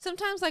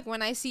sometimes, like,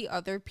 when I see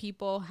other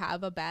people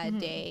have a bad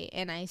day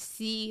and I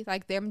see,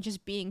 like, them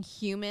just being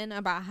human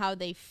about how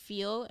they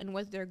feel and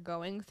what they're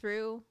going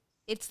through,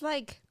 it's,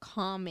 like,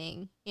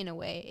 calming in a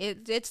way.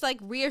 It's like,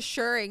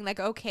 reassuring, like,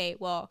 okay,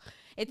 well,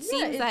 it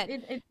seems that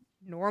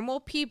normal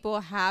people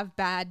have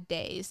bad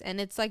days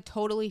and it's, like,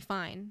 totally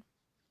fine.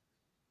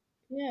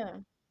 Yeah.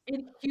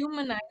 It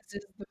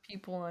humanizes the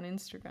people on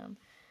Instagram.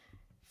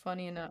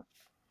 Funny enough,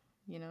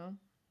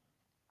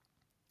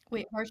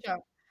 Wait, Harsha,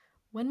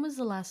 when was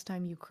the last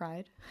time you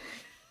cried?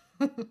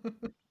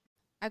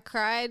 I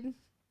cried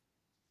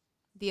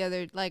the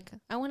other, like,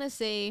 I want to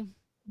say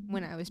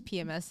when I was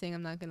PMSing,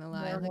 I'm not going to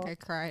lie. Like, I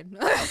cried.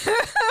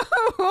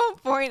 At one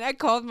point, I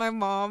called my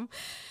mom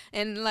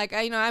and, like,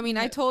 I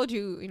told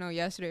you,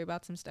 yesterday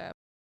about some stuff.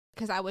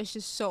 Because I was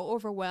just so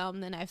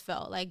overwhelmed and I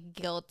felt like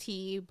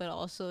guilty, but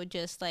also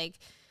just like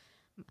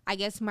I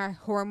guess my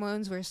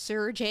hormones were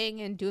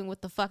surging and doing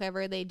what the fuck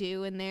ever they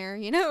do in there,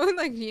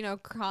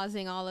 like,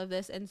 causing all of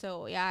this. And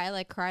so, yeah, I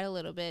like cried a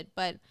little bit,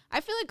 but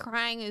I feel like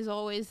crying is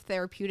always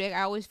therapeutic.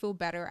 I always feel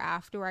better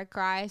after I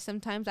cry.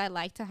 Sometimes I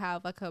like to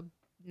have like a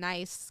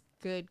nice,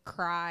 good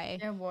cry.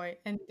 Yeah, boy.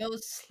 And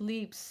those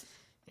sleeps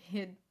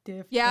hit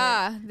different.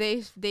 Yeah,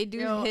 they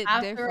do hit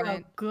after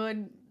different. a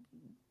good,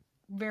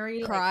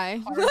 very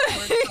Cry. like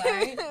hardcore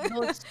cry,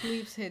 those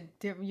sleeps hit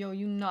different. Yo,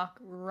 you knock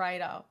right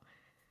out.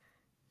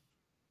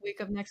 Wake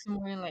up next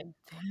morning like,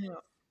 damn.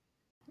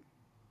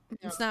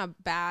 It's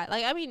not bad.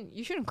 Like, I mean,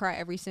 you shouldn't cry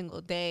every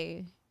single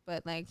day,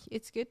 but like,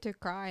 it's good to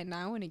cry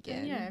now and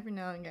again. Yeah, every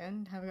now and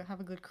again, have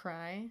a good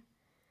cry,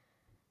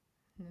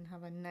 and then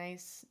have a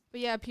nice.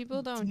 But yeah,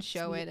 people don't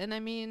show it, and I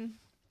mean,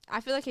 I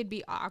feel like it'd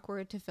be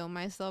awkward to film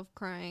myself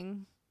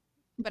crying,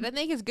 but I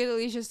think it's good at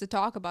least just to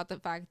talk about the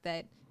fact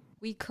that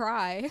we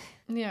cry.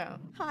 Yeah.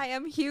 Hi,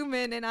 I'm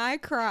human and I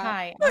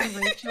cry. Hi, I'm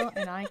Rachel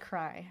and I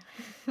cry.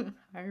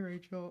 Hi,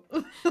 Rachel.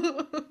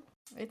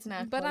 It's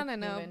natural. But I don't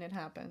know. It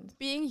happens.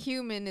 Being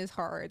human is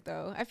hard,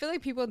 though. I feel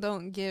like people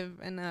don't give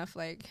enough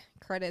like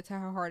credit to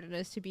how hard it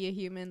is to be a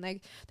human.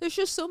 Like, there's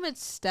just so much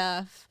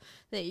stuff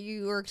that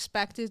you are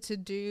expected to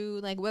do.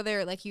 Like,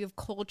 whether like you have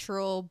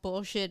cultural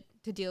bullshit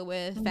to deal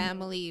with,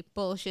 family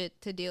bullshit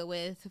to deal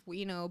with,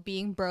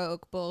 being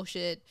broke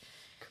bullshit.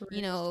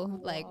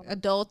 Like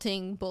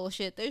adulting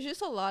bullshit. There's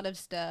just a lot of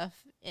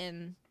stuff,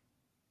 and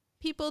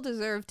people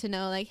deserve to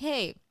know, like,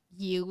 hey,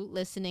 you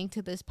listening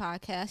to this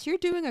podcast, you're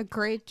doing a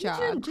great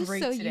job. Just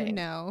so today. You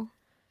know,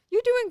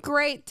 you're doing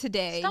great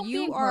today. Stop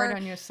being hard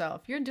on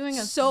yourself. You're doing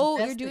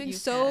you're doing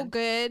so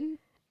good.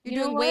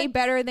 You're doing way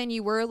better than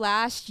you were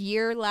last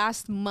year,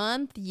 last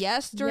month,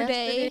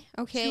 yesterday.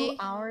 Okay, 2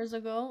 hours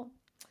ago.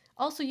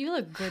 Also, you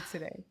look good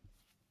today.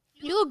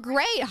 You look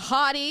great,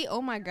 hottie.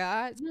 Oh my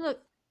god. You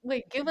look.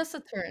 Wait, give us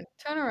a turn.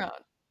 Turn around.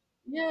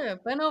 Yeah,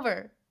 bend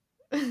over.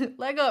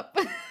 Leg up.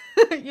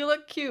 You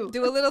look cute.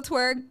 Do a little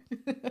twerk.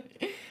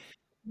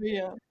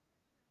 Yeah.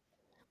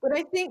 But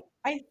I think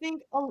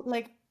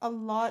a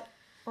lot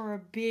or a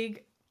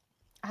big,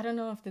 I don't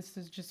know if this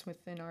is just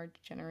within our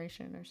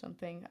generation or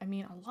something. I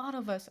mean, a lot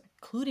of us,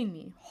 including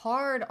me,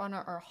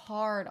 are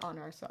hard on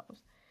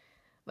ourselves.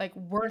 Like,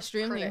 we're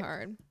extremely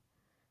hard.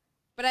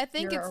 But I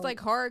think it's like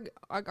hard.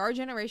 Like, our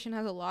generation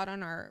has a lot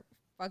on our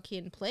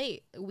fucking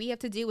plate. We have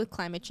to deal with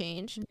climate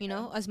change,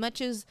 as much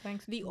as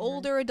the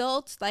older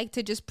adults like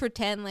to just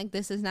pretend like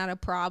this is not a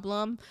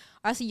problem.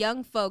 Us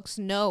young folks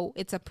know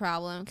it's a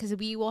problem because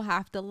we will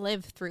have to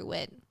live through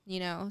it,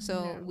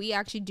 so we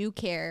actually do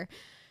care.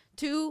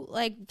 2,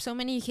 like, so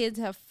many kids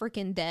have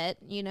freaking debt,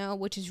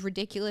 which is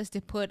ridiculous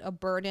to put a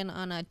burden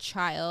on a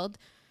child.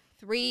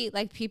 3,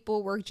 like,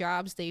 people work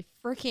jobs they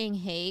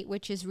freaking hate,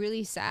 which is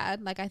really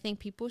sad. Like, I think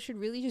people should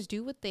really just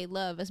do what they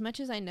love. As much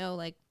as I know,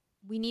 like,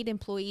 we need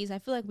employees, I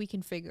feel like we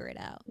can figure it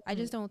out. I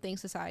just don't think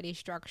society is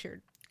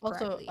structured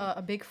correctly. Also,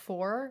 a big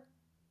 4,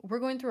 we're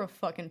going through a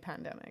fucking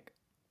pandemic.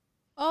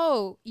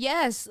 Oh,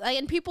 yes.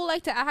 And people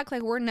like to act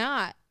like we're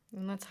not.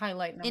 And let's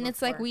highlight number And it's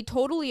 4. like, we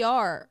totally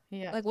are.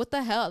 Yeah. Like, what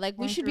the hell? Like,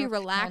 we should be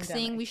relaxing.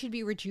 Pandemic. We should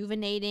be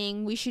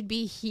rejuvenating. We should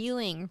be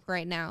healing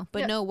right now.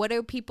 But no, what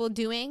are people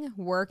doing?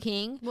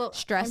 Working,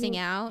 stressing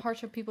out.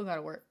 Parts of people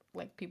gotta work.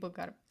 Like, people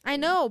gotta. I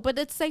know, but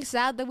it's like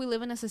sad that we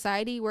live in a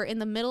society where in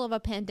the middle of a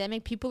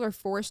pandemic, people are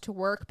forced to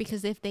work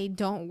because if they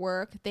don't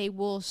work, they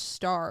will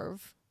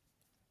starve.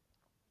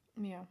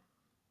 Yeah,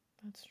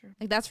 that's true.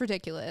 Like, that's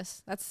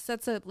ridiculous.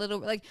 That's a little,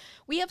 like,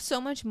 we have so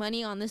much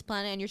money on this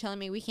planet and you're telling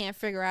me we can't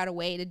figure out a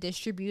way to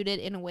distribute it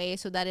in a way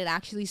so that it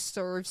actually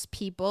serves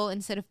people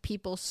instead of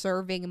people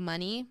serving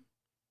money.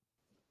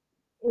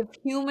 If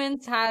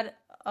humans had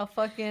a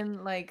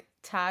fucking, like,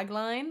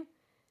 tagline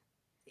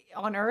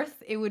on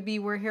Earth, it would be,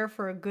 we're here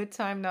for a good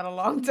time, not a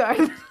long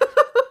time.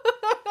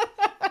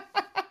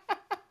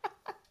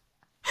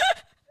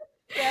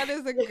 That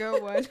is a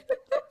good one.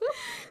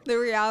 The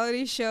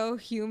reality show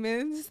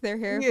Humans, they're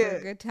here for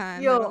a good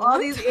time. Yo, all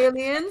these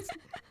aliens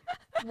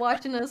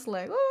watching us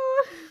like,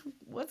 oh,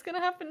 what's gonna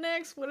happen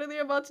next? What are they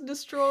about to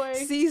destroy?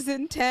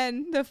 Season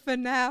 10, the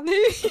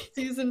finale.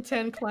 Season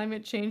 10,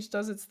 climate change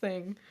does its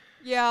thing.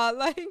 Yeah,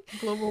 like,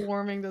 global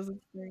warming does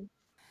its thing.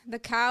 The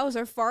cows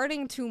are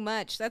farting too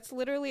much. That's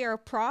literally our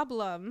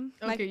problem.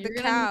 Okay, like, you're the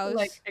gonna cows. need to,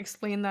 like,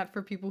 explain that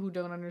for people who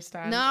don't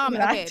understand. No,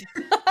 okay.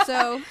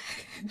 So,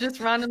 just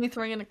randomly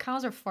throwing in, the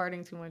cows are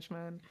farting too much,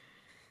 man.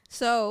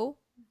 So,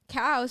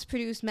 cows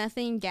produce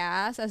methane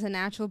gas as a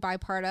natural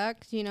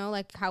byproduct,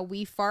 like how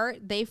we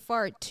fart. They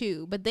fart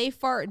too, but they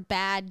fart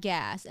bad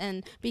gas.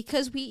 And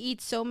because we eat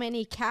so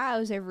many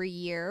cows every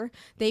year,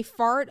 they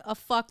fart a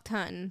fuck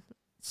ton.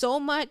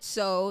 So much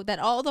so that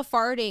all the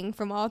farting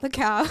from all the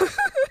cows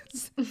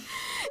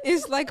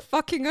is like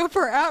fucking up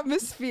our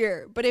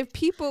atmosphere. But if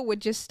people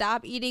would just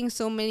stop eating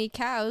so many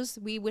cows,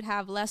 we would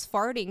have less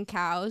farting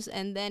cows,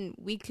 and then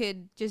we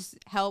could just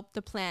help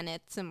the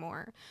planet some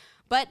more.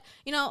 But,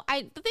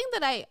 the thing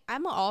that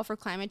I'm all for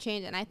climate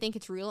change, and I think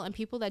it's real, and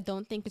people that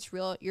don't think it's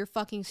real, you're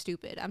fucking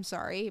stupid. I'm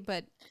sorry,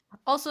 but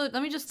also,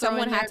 let me just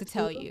someone had to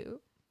tell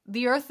you.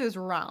 The Earth is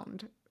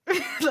round.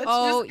 Let's just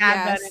Oh,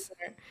 add that in yes.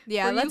 there.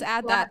 Yeah, For let's you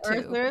add flat that too.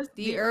 earthers,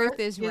 The the earth earth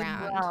is is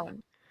round.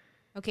 round.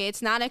 Okay,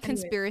 it's not a Anyways,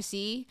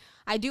 conspiracy.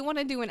 I do want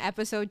to do an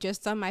episode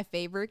just on my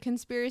favorite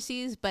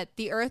conspiracies, but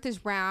the earth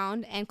is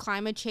round and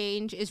climate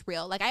change is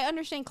real. Like, I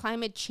understand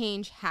climate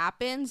change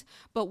happens,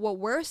 but what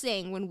we're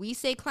saying when we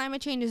say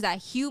climate change is that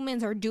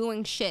humans are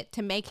doing shit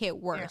to make it yeah.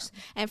 worse.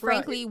 And Bro,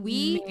 frankly, it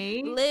we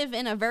may live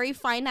in a very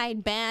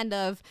finite band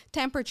of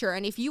temperature.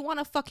 And if you want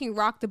to fucking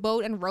rock the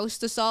boat and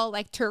roast us all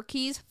like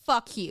turkeys,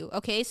 fuck you,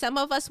 okay? Some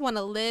of us want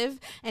to live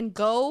and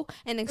go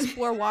and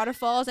explore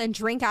waterfalls and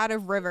drink out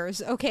of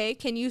rivers, okay?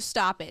 Can you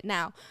stop it?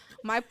 Now,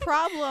 my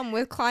problem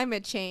with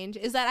climate change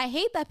is that I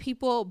hate that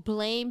people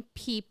blame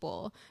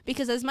people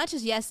because as much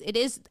as yes, it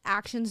is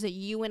actions that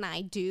you and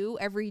I do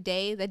every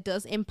day that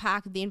does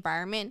impact the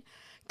environment,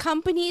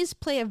 companies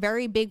play a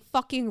very big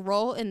fucking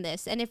role in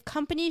this. And if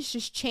companies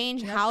just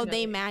change how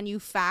they definitely.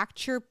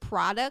 manufacture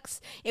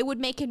products, it would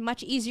make it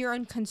much easier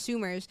on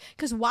consumers.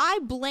 Because why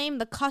blame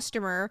the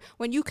customer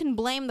when you can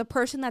blame the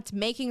person that's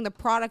making the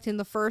product in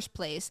the first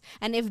place?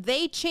 And if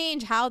they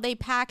change how they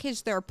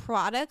package their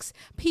products,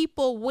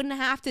 people wouldn't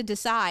have to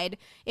decide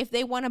if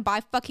they want to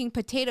buy fucking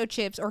potato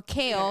chips or Yeah,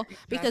 kale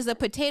because the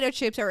exactly. potato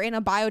chips are in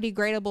a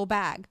biodegradable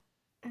bag.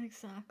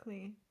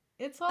 Exactly.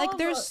 It's Like all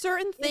there's about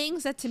certain it.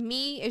 things that to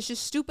me is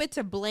just stupid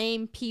to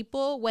blame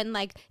people when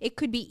like it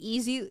could be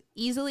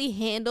easily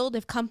handled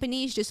if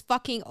companies just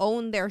fucking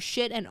own their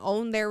shit and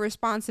own their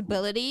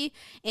responsibility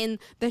in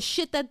the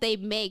shit that they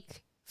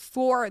make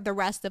for the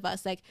rest of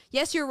us. Like,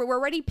 yes, we're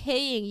already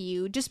paying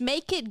you. Just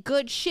make it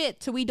good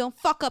shit so we don't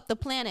fuck up the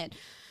planet.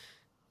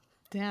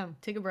 Damn,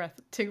 take a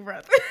breath. Take a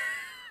breath.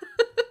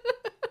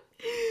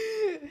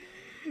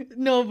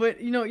 No,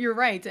 but you're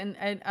right.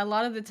 And a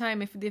lot of the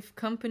time if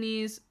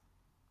companies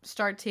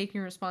start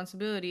taking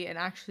responsibility and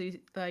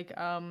actually like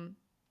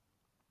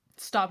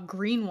stop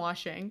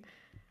greenwashing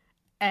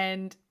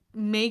and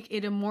make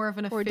it a more of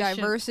an Or efficient.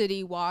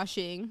 diversity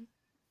washing.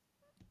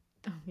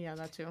 Oh, yeah,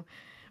 that too.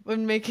 But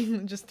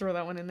making just throw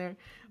that one in there.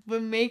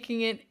 But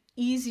making it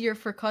easier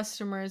for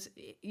customers.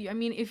 I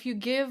mean, if you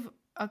give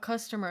a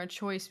customer a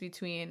choice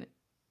between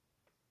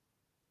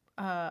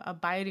a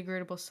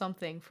biodegradable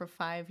something for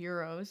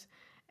 €5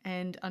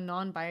 and a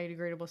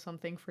non-biodegradable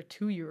something for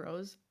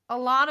 €2, a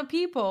lot of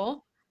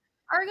people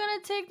are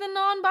gonna take the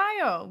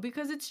non-bio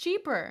because it's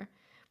cheaper.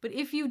 But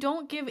if you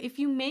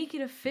make it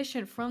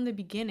efficient from the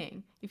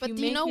beginning, if you But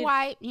do you make know it,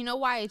 why? You know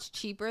why it's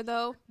cheaper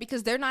though?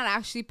 Because they're not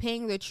actually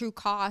paying the true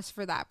cost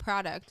for that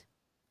product.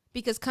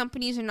 Because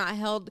companies are not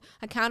held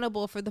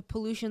accountable for the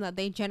pollution that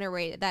they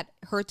generate that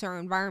hurts our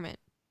environment.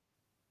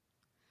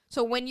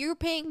 So when you're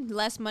paying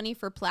less money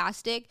for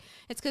plastic,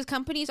 it's because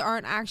companies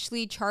aren't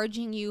actually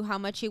charging you how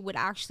much it would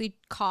actually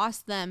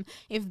cost them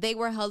if they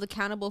were held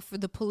accountable for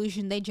the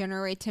pollution they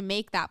generate to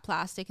make that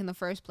plastic in the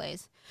first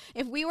place.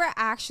 If we were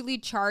actually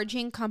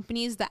charging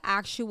companies the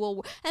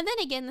actual, and then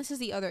again, this is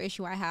the other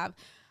issue I have.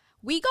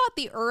 We got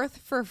the earth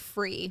for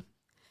free.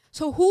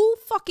 So who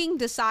fucking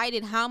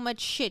decided how much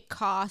shit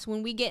costs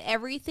when we get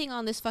everything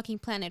on this fucking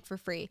planet for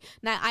free?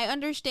 Now, I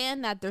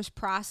understand that there's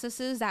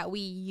processes that we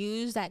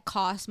use that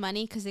cost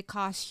money because it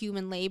costs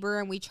human labor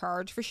and we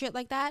charge for shit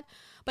like that.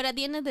 But at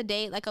the end of the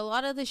day, like a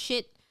lot of the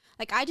shit,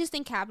 like I just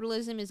think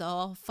capitalism is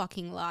all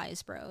fucking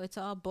lies, bro. It's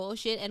all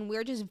bullshit and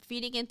we're just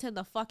feeding into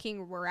the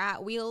fucking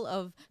rat wheel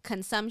of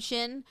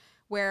consumption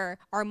where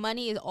our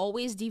money is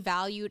always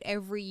devalued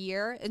every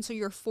year and so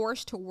you're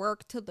forced to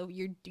work till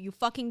you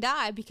fucking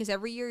die because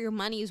every year your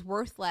money is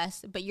worth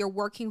less but you're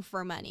working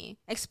for money.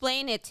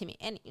 Explain it to me.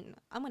 And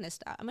I'm gonna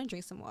stop. I'm gonna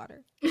drink some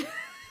water.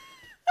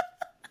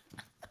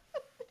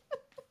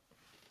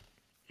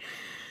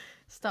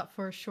 stop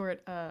for a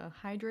short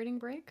hydrating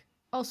break.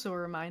 Also a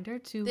reminder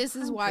to This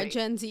is why hydrate.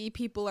 Gen Z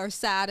people are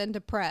sad and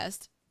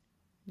depressed.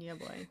 Yeah,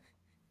 boy.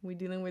 We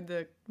dealing with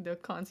the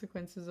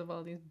consequences of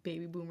all these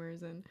baby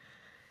boomers and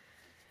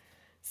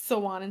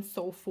so on and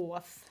so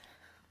forth.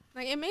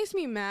 Like it makes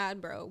me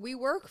mad, bro. We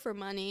work for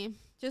money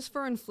just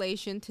for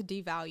inflation to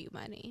devalue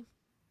money.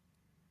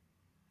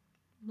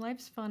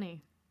 Life's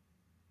funny.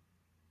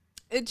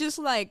 It just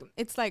like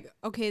it's like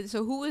okay,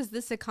 so who is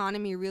this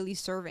economy really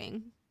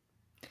serving?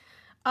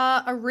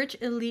 A rich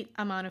elite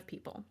amount of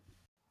people.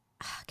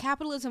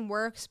 Capitalism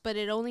works, but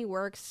it only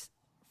works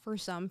for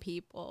some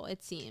people,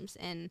 it seems,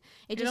 and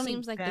it It just only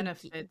seems like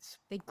benefits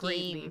the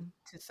greatly game.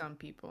 to some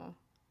people.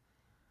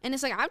 And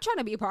it's like I'm trying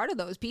to be a part of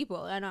those people.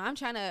 I know I'm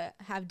trying to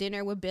have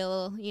dinner with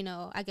Bill.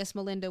 I guess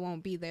Melinda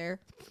won't be there,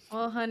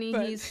 Well, honey,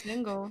 but he's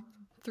single.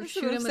 that's what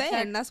Shoot I'm him a saying.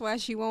 text. That's why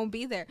she won't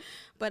be there.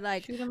 But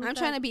like Shoot him a I'm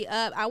trying to text. be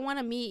up. I want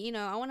to meet.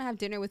 I want to have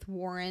dinner with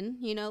Warren.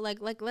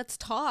 Like let's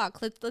talk.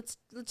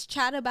 Let's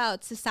chat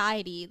about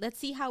society. Let's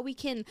see how we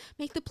can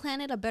make the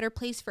planet a better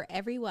place for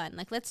everyone.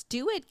 Like let's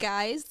do it,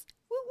 guys.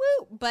 Woo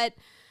woo. But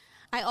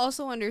I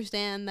also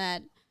understand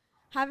that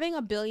having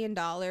 $1 billion,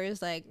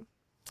 like,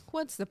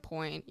 what's the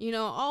point?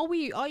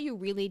 All you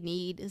really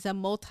need is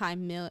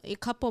a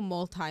couple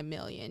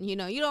multi-million. You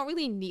don't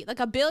really need like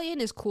 $1 billion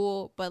is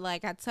cool, but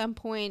like at some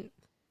point,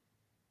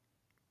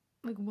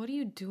 Like, what are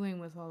you doing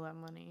with all that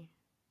money?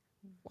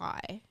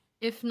 why?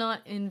 if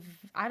not in,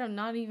 I don't,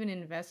 not even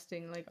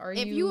investing. Like,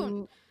 If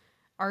you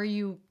are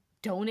you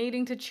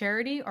donating to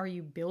charity? Are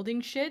you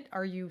building shit?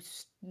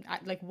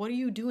 Like, what are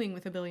you doing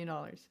with $1 billion?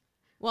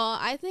 Well,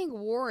 I think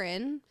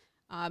Warren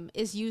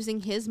is using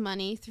his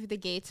money through the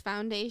Gates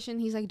Foundation.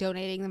 He's like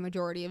donating the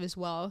majority of his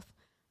wealth.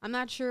 I'm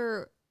not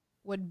sure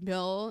what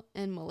Bill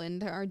and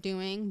Melinda are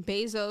doing.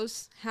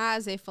 Bezos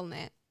has a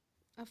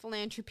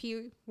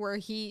philanthropy where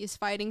he is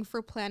fighting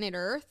for planet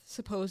Earth,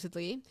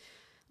 supposedly.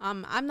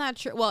 I'm not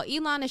sure. Well,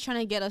 Elon is trying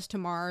to get us to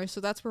Mars,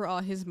 so that's where all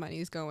his money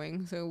is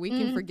going. So we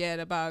can forget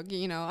about,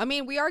 I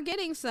mean, we are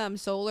getting some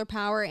solar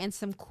power and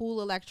some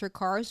cool electric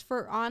cars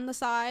for on the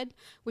side,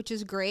 which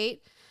is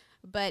great.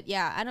 But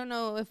yeah, I don't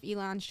know if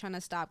Elon's trying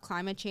to stop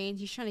climate change.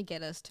 He's trying to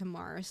get us to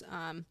Mars.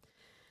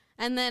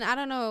 And then I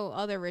don't know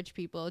other rich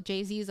people.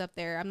 Jay-Z's up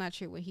there. I'm not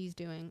sure what he's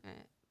doing.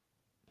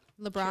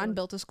 LeBron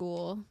built a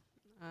school.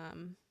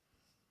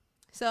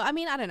 So, I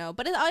mean, I don't know.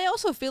 But I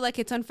also feel like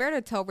it's unfair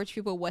to tell rich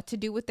people what to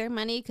do with their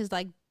money because,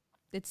 like,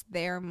 it's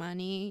their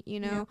money,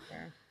 Yeah.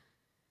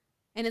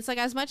 And it's like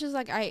as much as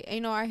like I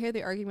hear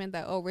the argument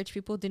that, oh, rich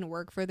people didn't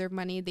work for their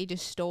money, they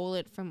just stole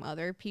it from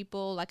other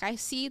people. Like I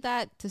see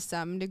that to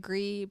some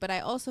degree, but I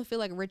also feel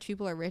like rich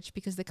people are rich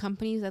because the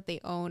companies that they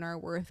own are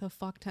worth a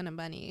fuck ton of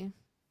money.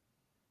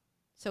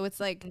 So it's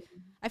like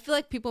I feel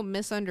like people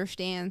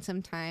misunderstand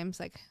sometimes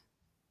like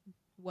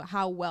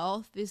how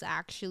wealth is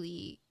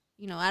actually,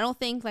 I don't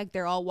think like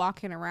they're all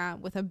walking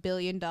around with $1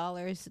 billion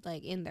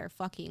like in their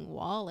fucking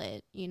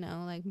wallet,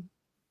 like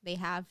they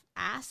have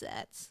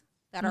assets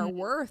that are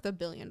worth $1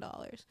 billion.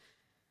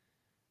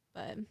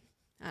 But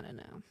I don't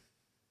know.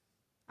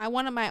 I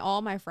want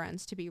all my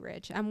friends to be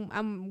rich.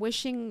 I'm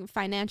wishing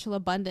financial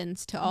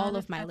abundance to all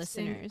of my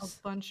listeners.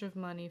 A bunch of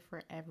money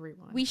for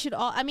everyone. We should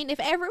all. I mean, if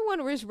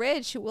everyone was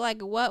rich,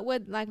 like what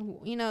would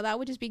that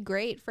would just be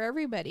great for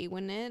everybody,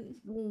 wouldn't it?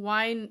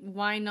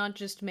 Why not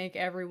just make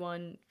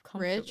everyone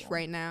comfortable? Rich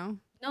right now?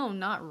 No,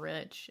 not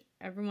rich.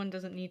 Everyone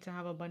doesn't need to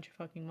have a bunch of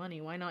fucking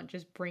money. Why not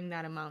just bring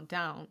that amount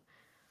down?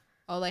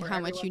 Oh, like how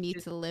much you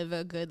need to live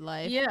a good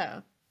life. Yeah.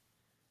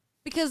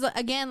 Because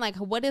again, like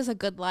what is a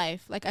good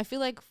life? Like I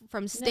feel like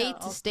from state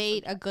to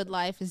state, a good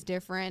life is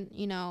different.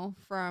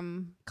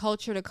 From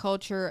culture to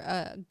culture,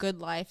 a good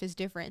life is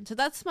different. So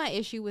that's my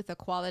issue with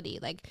equality.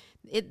 Like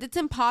it's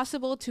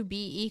impossible to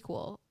be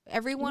equal.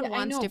 Everyone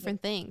wants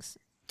different things.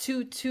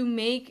 To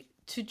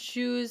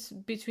choose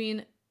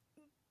between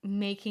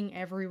making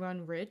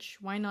everyone rich,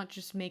 why not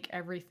just make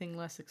everything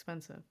less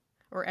expensive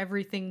or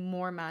everything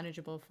more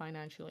manageable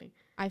financially?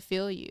 I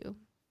feel you.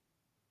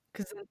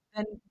 Because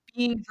then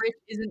being rich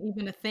isn't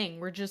even a thing.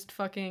 We're just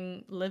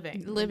fucking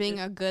living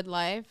a good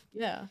life.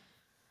 Yeah.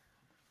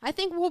 I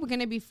think we're going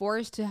to be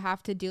forced to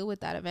have to deal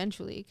with that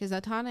eventually because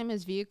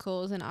autonomous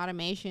vehicles and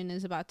automation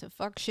is about to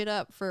fuck shit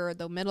up for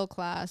the middle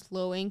class,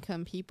 low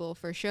income people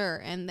for sure.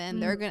 And then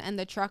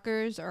the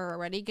truckers are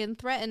already getting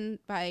threatened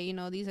by,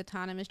 these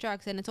autonomous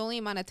trucks. And it's only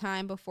a amount of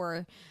time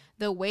before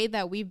the way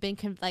that we've been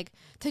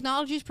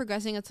technology is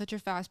progressing at such a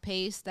fast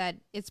pace that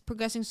it's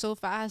progressing so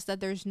fast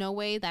that there's no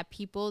way that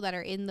people that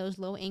are in those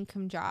low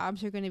income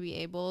jobs are going to be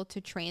able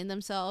to train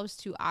themselves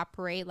to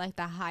operate like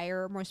the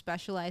higher, more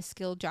specialized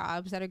skill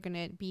jobs that are going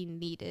to be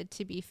needed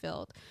to be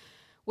filled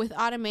with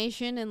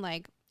automation and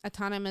like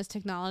autonomous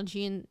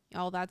technology and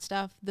all that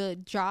stuff. The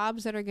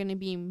jobs that are going to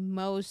be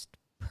most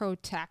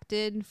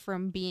protected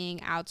from being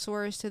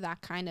outsourced to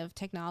that kind of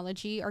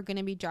technology are going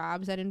to be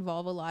jobs that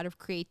involve a lot of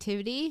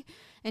creativity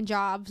and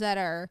jobs that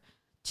are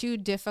too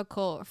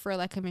difficult for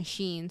like a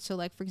machine. So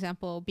like for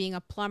example, being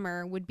a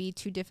plumber would be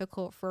too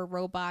difficult for a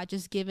robot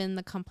just given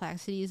the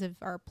complexities of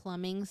our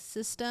plumbing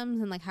systems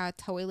and like how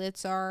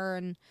toilets are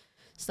and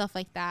stuff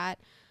like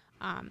that.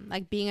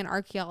 Like being an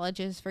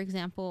archaeologist, for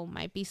example,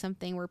 might be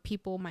something where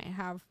people might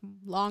have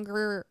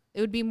longer,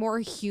 it would be more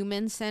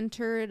human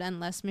centered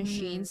and less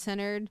machine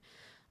centered.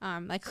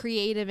 Like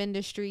creative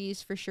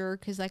industries for sure,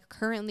 because like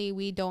currently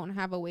we don't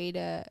have a way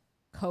to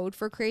code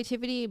for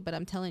creativity, but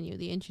I'm telling you,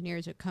 the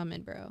engineers are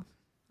coming, bro.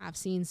 I've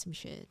seen some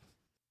shit.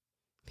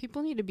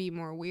 People need to be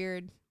more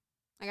weird.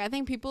 Like I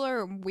think people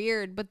are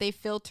weird, but they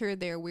filter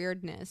their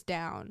weirdness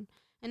down,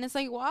 and it's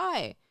like,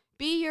 why?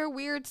 Be your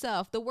weird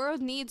self. The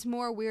world needs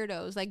more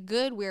weirdos, like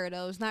good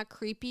weirdos, not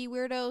creepy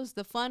weirdos,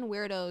 the fun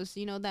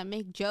weirdos, that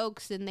make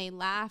jokes and they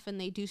laugh and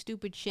they do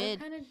stupid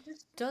shit. Kind of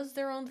just does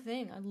their own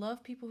thing. I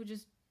love people who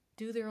just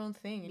do their own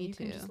thing. And Me you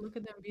too. Can just look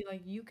at them and be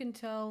like, you can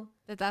tell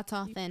that's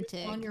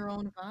authentic. On your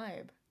own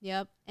vibe.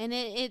 Yep. And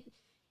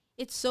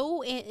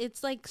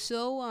it's like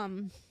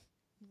so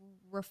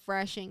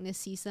refreshing to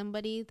see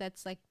somebody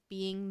that's like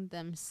being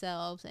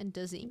themselves and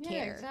doesn't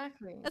care.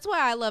 Exactly. That's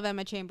why I love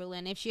Emma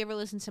Chamberlain. If she ever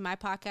listens to my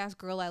podcast,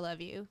 girl, I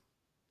love you.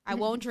 I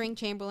won't drink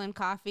Chamberlain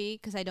coffee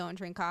because I don't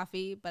drink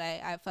coffee, but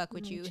I fuck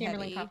with you.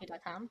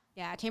 ChamberlainCoffee.com.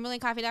 Yeah,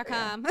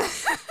 ChamberlainCoffee.com.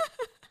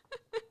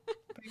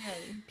 Yeah,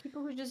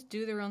 people who just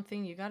do their own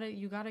thing, you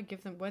gotta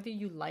give them, whether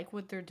you like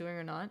what they're doing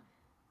or not,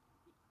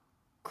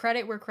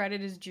 credit where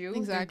credit is due.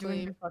 Exactly. They're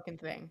doing their fucking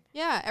thing.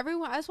 Yeah,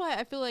 everyone. That's why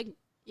I feel like,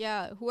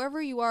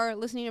 whoever you are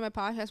listening to my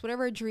podcast,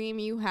 whatever dream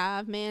you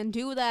have, man,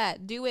 do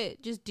that. Do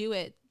it. Just do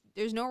it.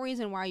 there's no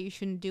reason why you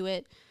shouldn't do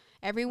it.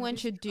 Everyone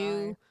should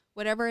do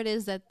whatever it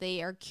is that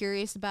they are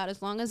curious about,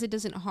 as long as it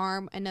doesn't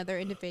harm another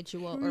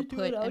individual or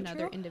put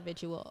another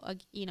individual,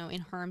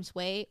 in harm's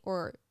way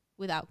or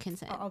without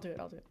consent. I'll do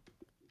it.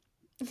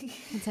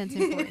 Consent's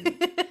important.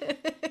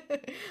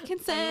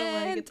 Consent. I don't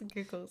want to get some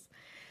giggles.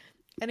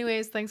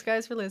 Anyways, thanks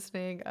guys for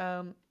listening.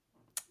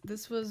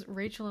 This was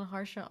Rachel and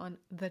Harsha on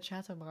the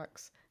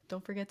Chatterbox.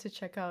 Don't forget to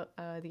check out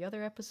the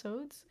other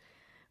episodes.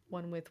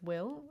 One with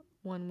Will,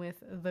 one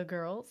with the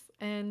girls,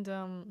 and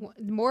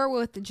more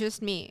with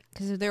just me,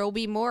 because there will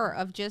be more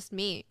of just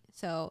me.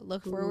 So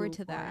look forward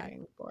to that.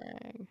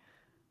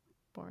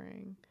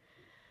 Boring.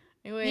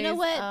 Anyways, you know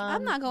what?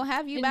 I'm not gonna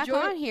have you back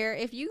on here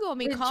if you gonna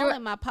be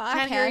calling my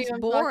podcast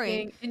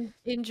boring.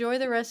 Enjoy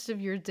the rest of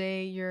your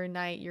day, your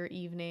night, your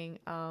evening.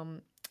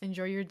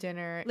 Enjoy your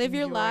dinner. Live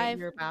your life.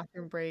 Your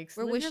bathroom breaks.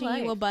 We're wishing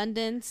you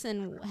abundance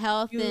and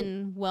health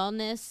and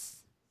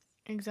wellness.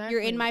 Exactly.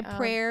 You're in my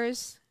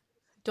prayers.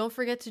 Don't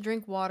forget to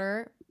drink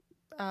water.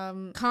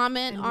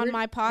 Comment on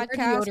my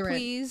podcast,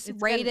 please.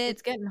 Rate it.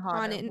 It's getting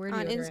hotter.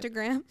 On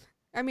Instagram.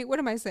 I mean, what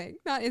am I saying?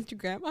 Not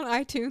Instagram. On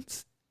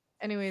iTunes.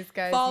 Anyways,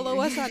 guys, follow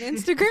us on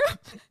Instagram.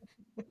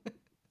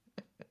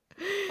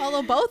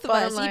 Follow both of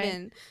us.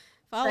 Even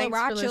follow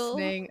Rachael. Thanks for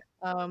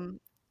listening.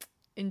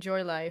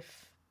 Enjoy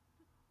life.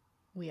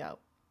 We out.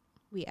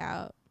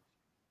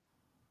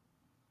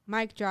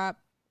 Mic drop.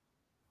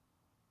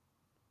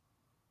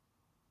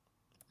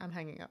 I'm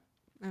hanging up.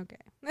 Okay.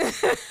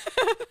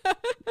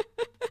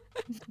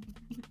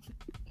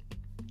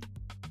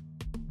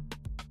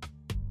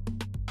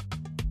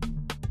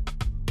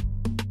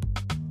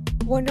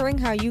 Wondering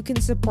how you can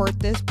support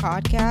this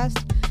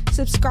podcast?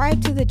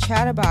 Subscribe to the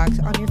Chatterbox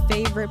on your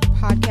favorite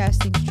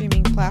podcasting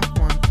streaming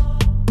platform.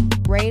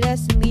 Rate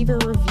us and leave a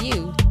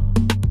review.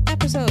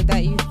 Episode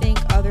that you think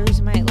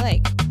others might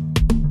like.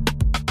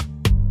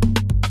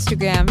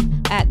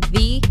 Instagram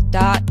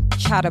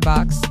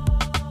 @the.chatterbox.